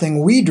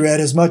something we dread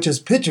as much as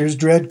pitchers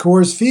dread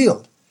Coors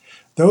Field.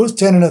 those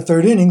 10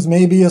 1/3 innings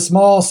may be a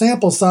small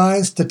sample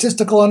size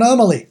statistical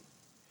anomaly.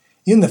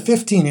 In the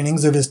 15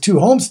 innings of his 2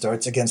 home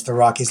starts against the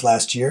Rockies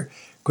last year,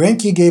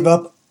 Greinke gave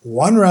up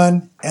 1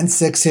 run and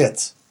 6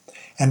 hits.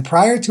 And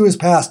prior to his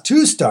past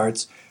 2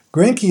 starts,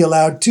 Greinke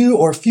allowed 2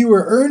 or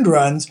fewer earned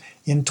runs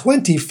in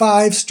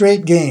 25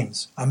 straight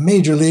games, a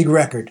major league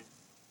record.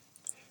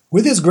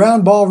 With his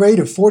ground ball rate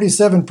of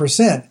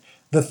 47%,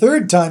 the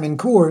third time in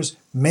Coors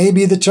may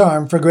be the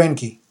charm for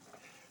Greinke.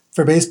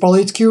 For Baseball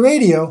HQ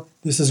Radio,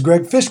 this is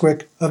Greg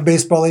Fishwick of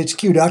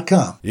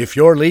BaseballHQ.com. If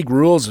your league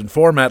rules and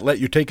format let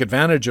you take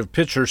advantage of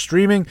pitcher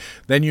streaming,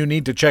 then you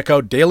need to check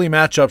out daily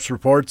matchups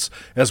reports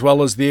as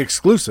well as the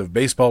exclusive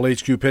Baseball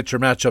HQ Pitcher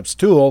Matchups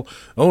tool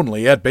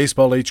only at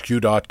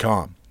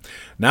BaseballHQ.com.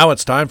 Now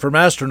it's time for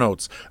Master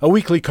Notes, a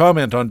weekly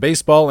comment on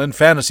baseball and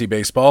fantasy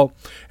baseball.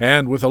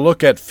 And with a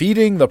look at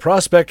feeding the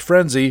prospect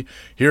frenzy,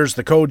 here's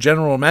the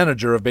co-general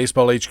manager of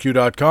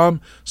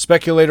BaseballHQ.com,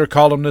 speculator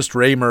columnist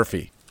Ray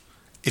Murphy.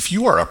 If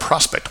you are a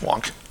prospect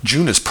wonk,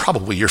 June is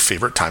probably your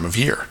favorite time of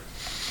year.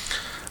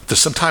 The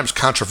sometimes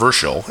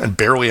controversial and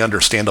barely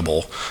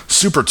understandable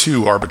Super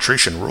 2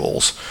 arbitration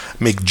rules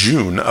make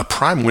June a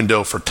prime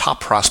window for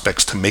top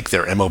prospects to make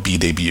their MLB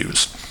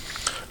debuts.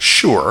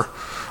 Sure,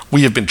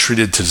 we have been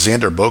treated to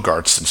Xander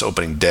Bogaerts since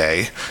opening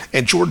day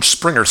and George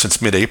Springer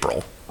since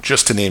mid-April,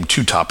 just to name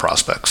 2 top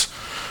prospects.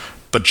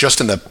 But just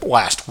in the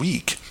last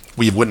week,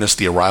 we have witnessed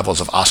the arrivals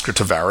of Oscar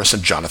Taveras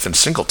and Jonathan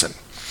Singleton.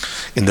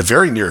 In the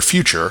very near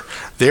future,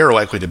 they are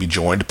likely to be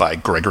joined by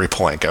Gregory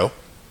Polanco,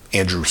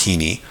 Andrew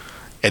Heaney,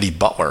 Eddie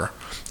Butler,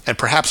 and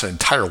perhaps an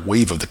entire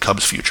wave of the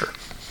Cubs' future.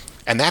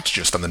 And that's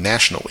just on the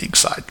National League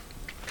side.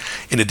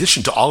 In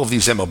addition to all of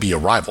these MLB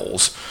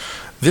arrivals,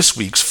 this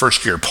week's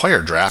first-year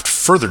player draft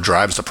further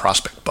drives the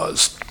prospect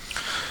buzz.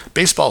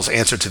 Baseball's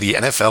answer to the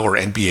NFL or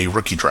NBA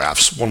rookie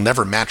drafts will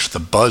never match the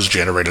buzz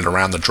generated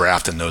around the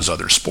draft in those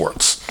other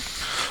sports.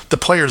 The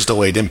players'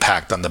 delayed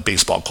impact on the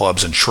baseball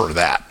clubs ensure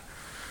that.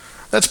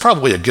 That's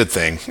probably a good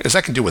thing, as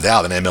I can do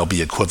without an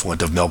MLB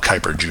equivalent of Mel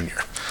Kiper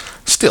Jr.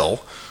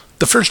 Still,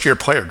 the first-year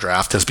player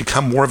draft has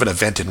become more of an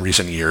event in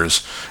recent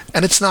years,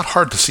 and it's not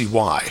hard to see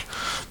why.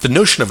 The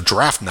notion of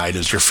draft night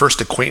as your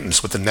first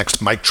acquaintance with the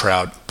next Mike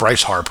Trout,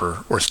 Bryce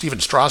Harper, or Steven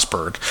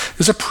Strasburg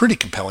is a pretty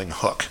compelling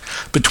hook.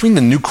 Between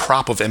the new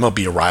crop of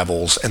MLB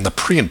arrivals and the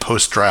pre- and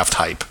post-draft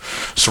hype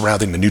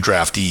surrounding the new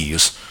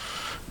draftees,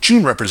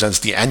 June represents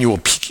the annual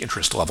peak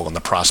interest level in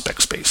the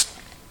prospect space.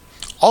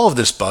 All of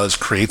this buzz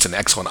creates an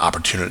excellent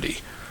opportunity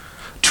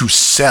to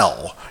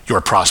sell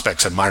your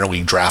prospects and minor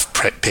league draft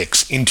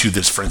picks into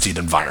this frenzied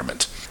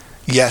environment.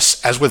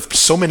 Yes, as with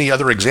so many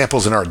other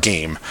examples in our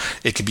game,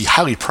 it can be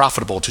highly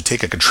profitable to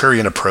take a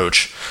contrarian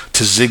approach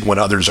to zig when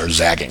others are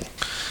zagging.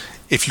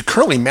 If you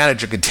currently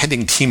manage a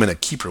contending team in a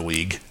keeper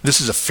league, this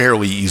is a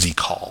fairly easy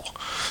call.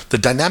 The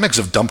dynamics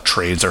of dump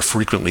trades are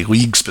frequently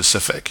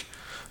league-specific,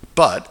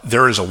 but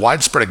there is a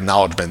widespread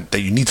acknowledgement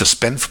that you need to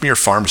spend from your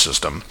farm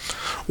system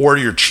or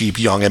your cheap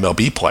young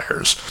MLB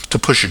players to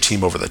push your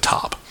team over the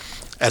top.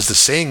 As the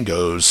saying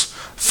goes,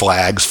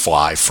 flags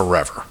fly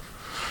forever.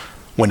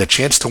 When a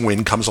chance to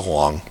win comes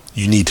along,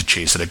 you need to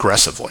chase it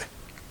aggressively.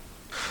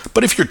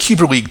 But if your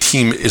keeper league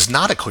team is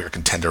not a clear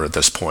contender at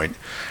this point,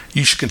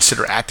 you should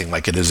consider acting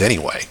like it is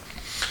anyway.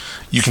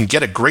 You can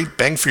get a great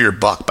bang for your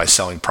buck by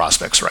selling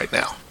prospects right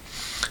now.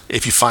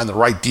 If you find the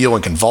right deal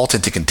and can vault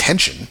into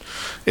contention,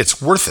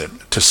 it's worth it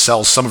to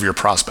sell some of your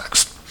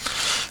prospects.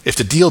 If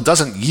the deal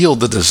doesn't yield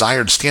the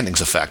desired standings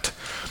effect,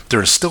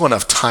 there is still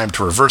enough time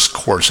to reverse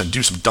course and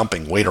do some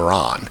dumping later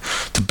on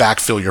to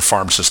backfill your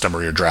farm system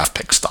or your draft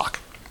pick stock.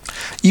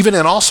 Even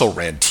an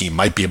also-ran team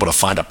might be able to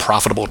find a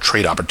profitable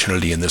trade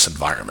opportunity in this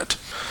environment.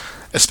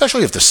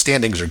 Especially if the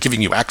standings are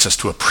giving you access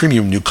to a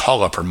premium new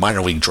call-up or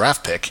minor league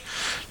draft pick,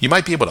 you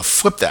might be able to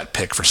flip that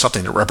pick for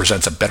something that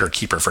represents a better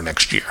keeper for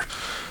next year.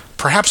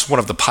 Perhaps one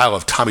of the pile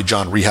of Tommy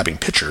John rehabbing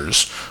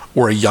pitchers,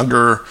 or a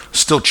younger,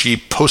 still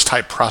cheap,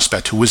 post-hype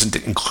prospect who isn't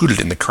included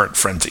in the current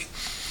frenzy.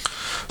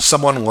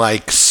 Someone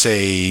like,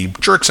 say,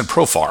 Jurickson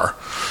Profar,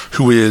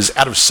 who is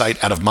out of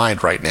sight, out of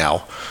mind right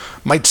now,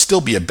 might still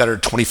be a better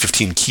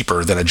 2015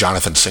 keeper than a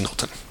Jonathan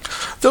Singleton.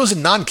 Those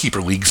in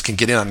non-keeper leagues can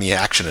get in on the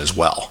action as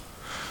well.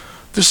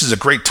 This is a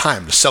great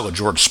time to sell a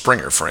George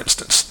Springer, for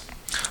instance.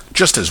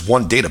 Just as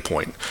one data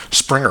point,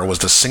 Springer was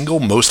the single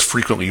most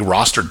frequently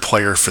rostered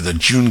player for the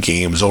June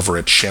games over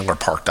at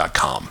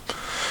ChandlerPark.com.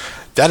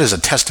 That is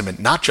a testament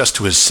not just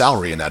to his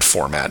salary in that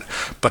format,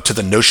 but to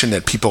the notion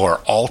that people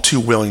are all too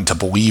willing to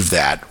believe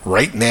that,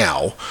 right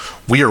now,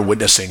 we are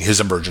witnessing his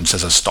emergence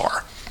as a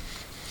star.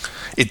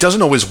 It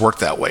doesn't always work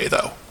that way,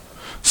 though.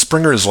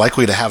 Springer is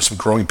likely to have some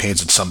growing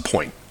pains at some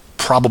point,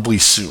 probably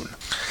soon.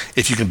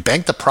 If you can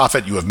bank the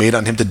profit you have made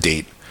on him to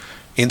date,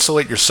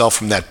 insulate yourself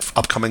from that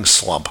upcoming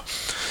slump,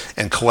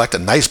 and collect a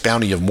nice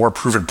bounty of more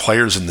proven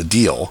players in the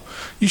deal,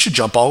 you should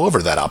jump all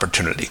over that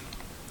opportunity.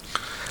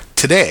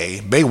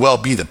 Today may well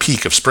be the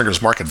peak of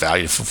Springer's market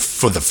value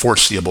for the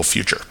foreseeable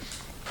future.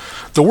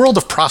 The world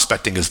of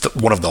prospecting is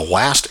one of the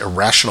last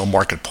irrational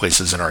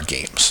marketplaces in our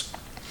games.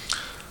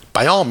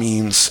 By all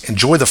means,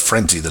 enjoy the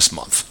frenzy this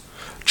month.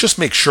 Just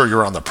make sure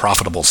you're on the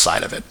profitable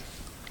side of it.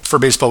 For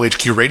Baseball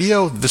HQ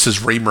Radio, this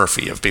is Ray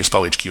Murphy of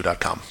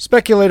BaseballHQ.com.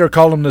 Speculator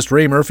columnist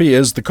Ray Murphy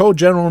is the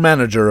co-general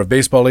manager of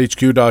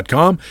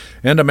BaseballHQ.com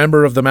and a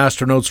member of the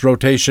Masternotes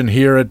rotation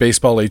here at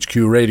Baseball HQ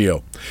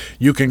Radio.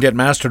 You can get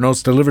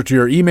Masternotes delivered to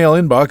your email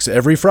inbox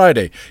every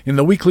Friday in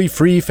the weekly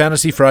free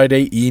Fantasy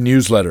Friday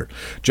e-newsletter.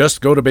 Just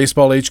go to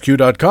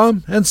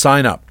BaseballHQ.com and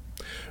sign up.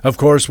 Of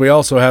course, we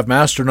also have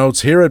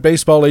Masternotes here at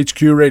Baseball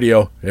HQ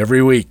Radio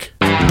every week.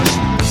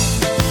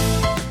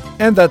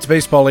 And that's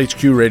Baseball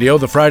HQ Radio,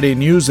 the Friday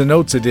News and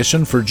Notes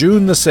edition for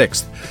June the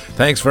 6th.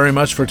 Thanks very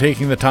much for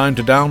taking the time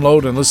to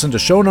download and listen to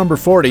show number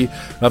 40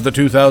 of the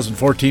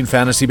 2014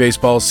 fantasy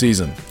baseball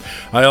season.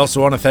 I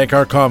also want to thank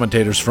our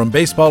commentators from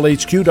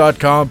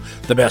BaseballHQ.com,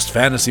 the best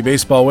fantasy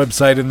baseball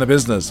website in the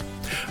business.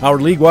 Our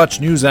League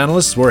Watch news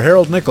analysts were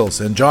Harold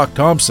Nichols and Jock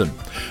Thompson.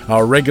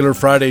 Our regular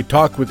Friday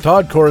Talk with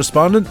Todd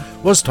correspondent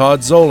was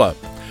Todd Zola.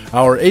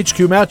 Our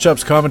HQ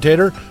Matchups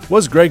commentator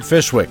was Greg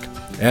Fishwick.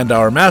 And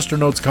our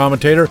Masternotes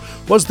commentator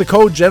was the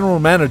co-general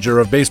manager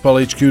of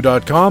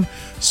BaseballHQ.com,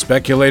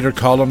 speculator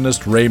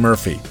columnist Ray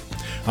Murphy.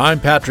 I'm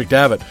Patrick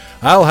Davitt.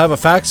 I'll have a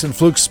Facts and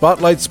Flukes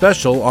Spotlight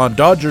special on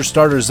Dodgers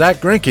starter Zach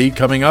Greinke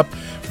coming up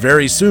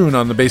very soon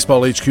on the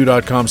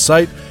BaseballHQ.com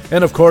site,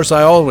 and of course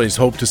I always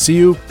hope to see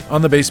you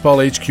on the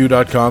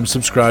BaseballHQ.com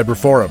subscriber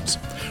forums.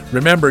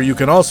 Remember, you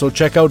can also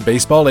check out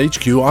Baseball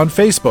HQ on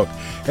Facebook,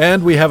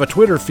 and we have a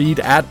Twitter feed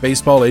at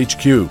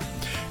BaseballHQ.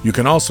 You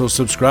can also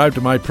subscribe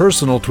to my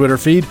personal Twitter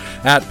feed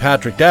at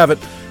Patrick Davitt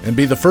and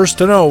be the first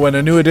to know when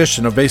a new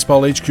edition of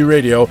Baseball HQ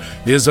Radio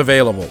is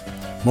available.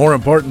 More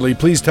importantly,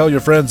 please tell your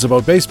friends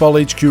about Baseball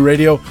HQ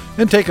Radio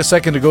and take a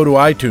second to go to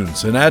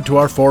iTunes and add to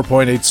our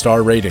 4.8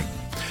 star rating.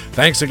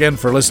 Thanks again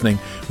for listening.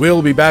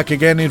 We'll be back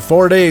again in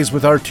 4 days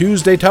with our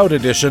Tuesday Tout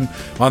edition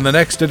on the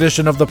next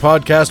edition of the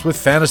podcast with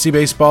Fantasy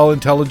Baseball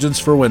Intelligence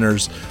for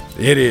Winners.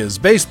 It is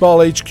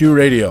Baseball HQ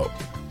Radio.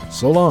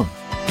 So long.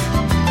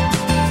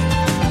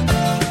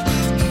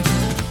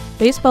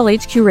 Baseball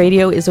HQ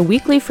Radio is a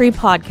weekly free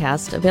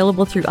podcast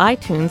available through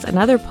iTunes and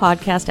other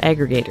podcast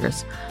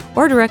aggregators,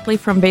 or directly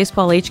from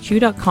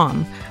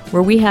BaseballHQ.com,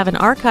 where we have an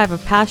archive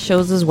of past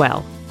shows as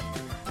well.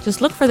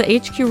 Just look for the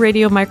HQ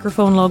Radio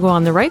microphone logo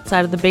on the right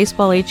side of the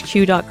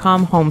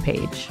BaseballHQ.com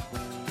homepage.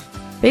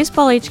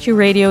 Baseball HQ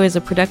Radio is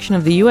a production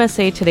of the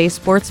USA Today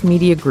Sports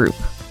Media Group.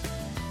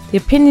 The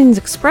opinions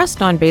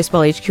expressed on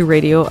Baseball HQ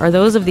Radio are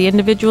those of the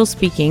individual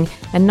speaking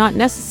and not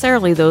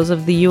necessarily those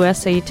of the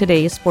USA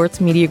Today Sports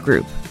Media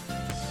Group.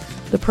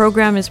 The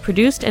program is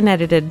produced and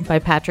edited by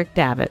Patrick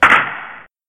Davitt.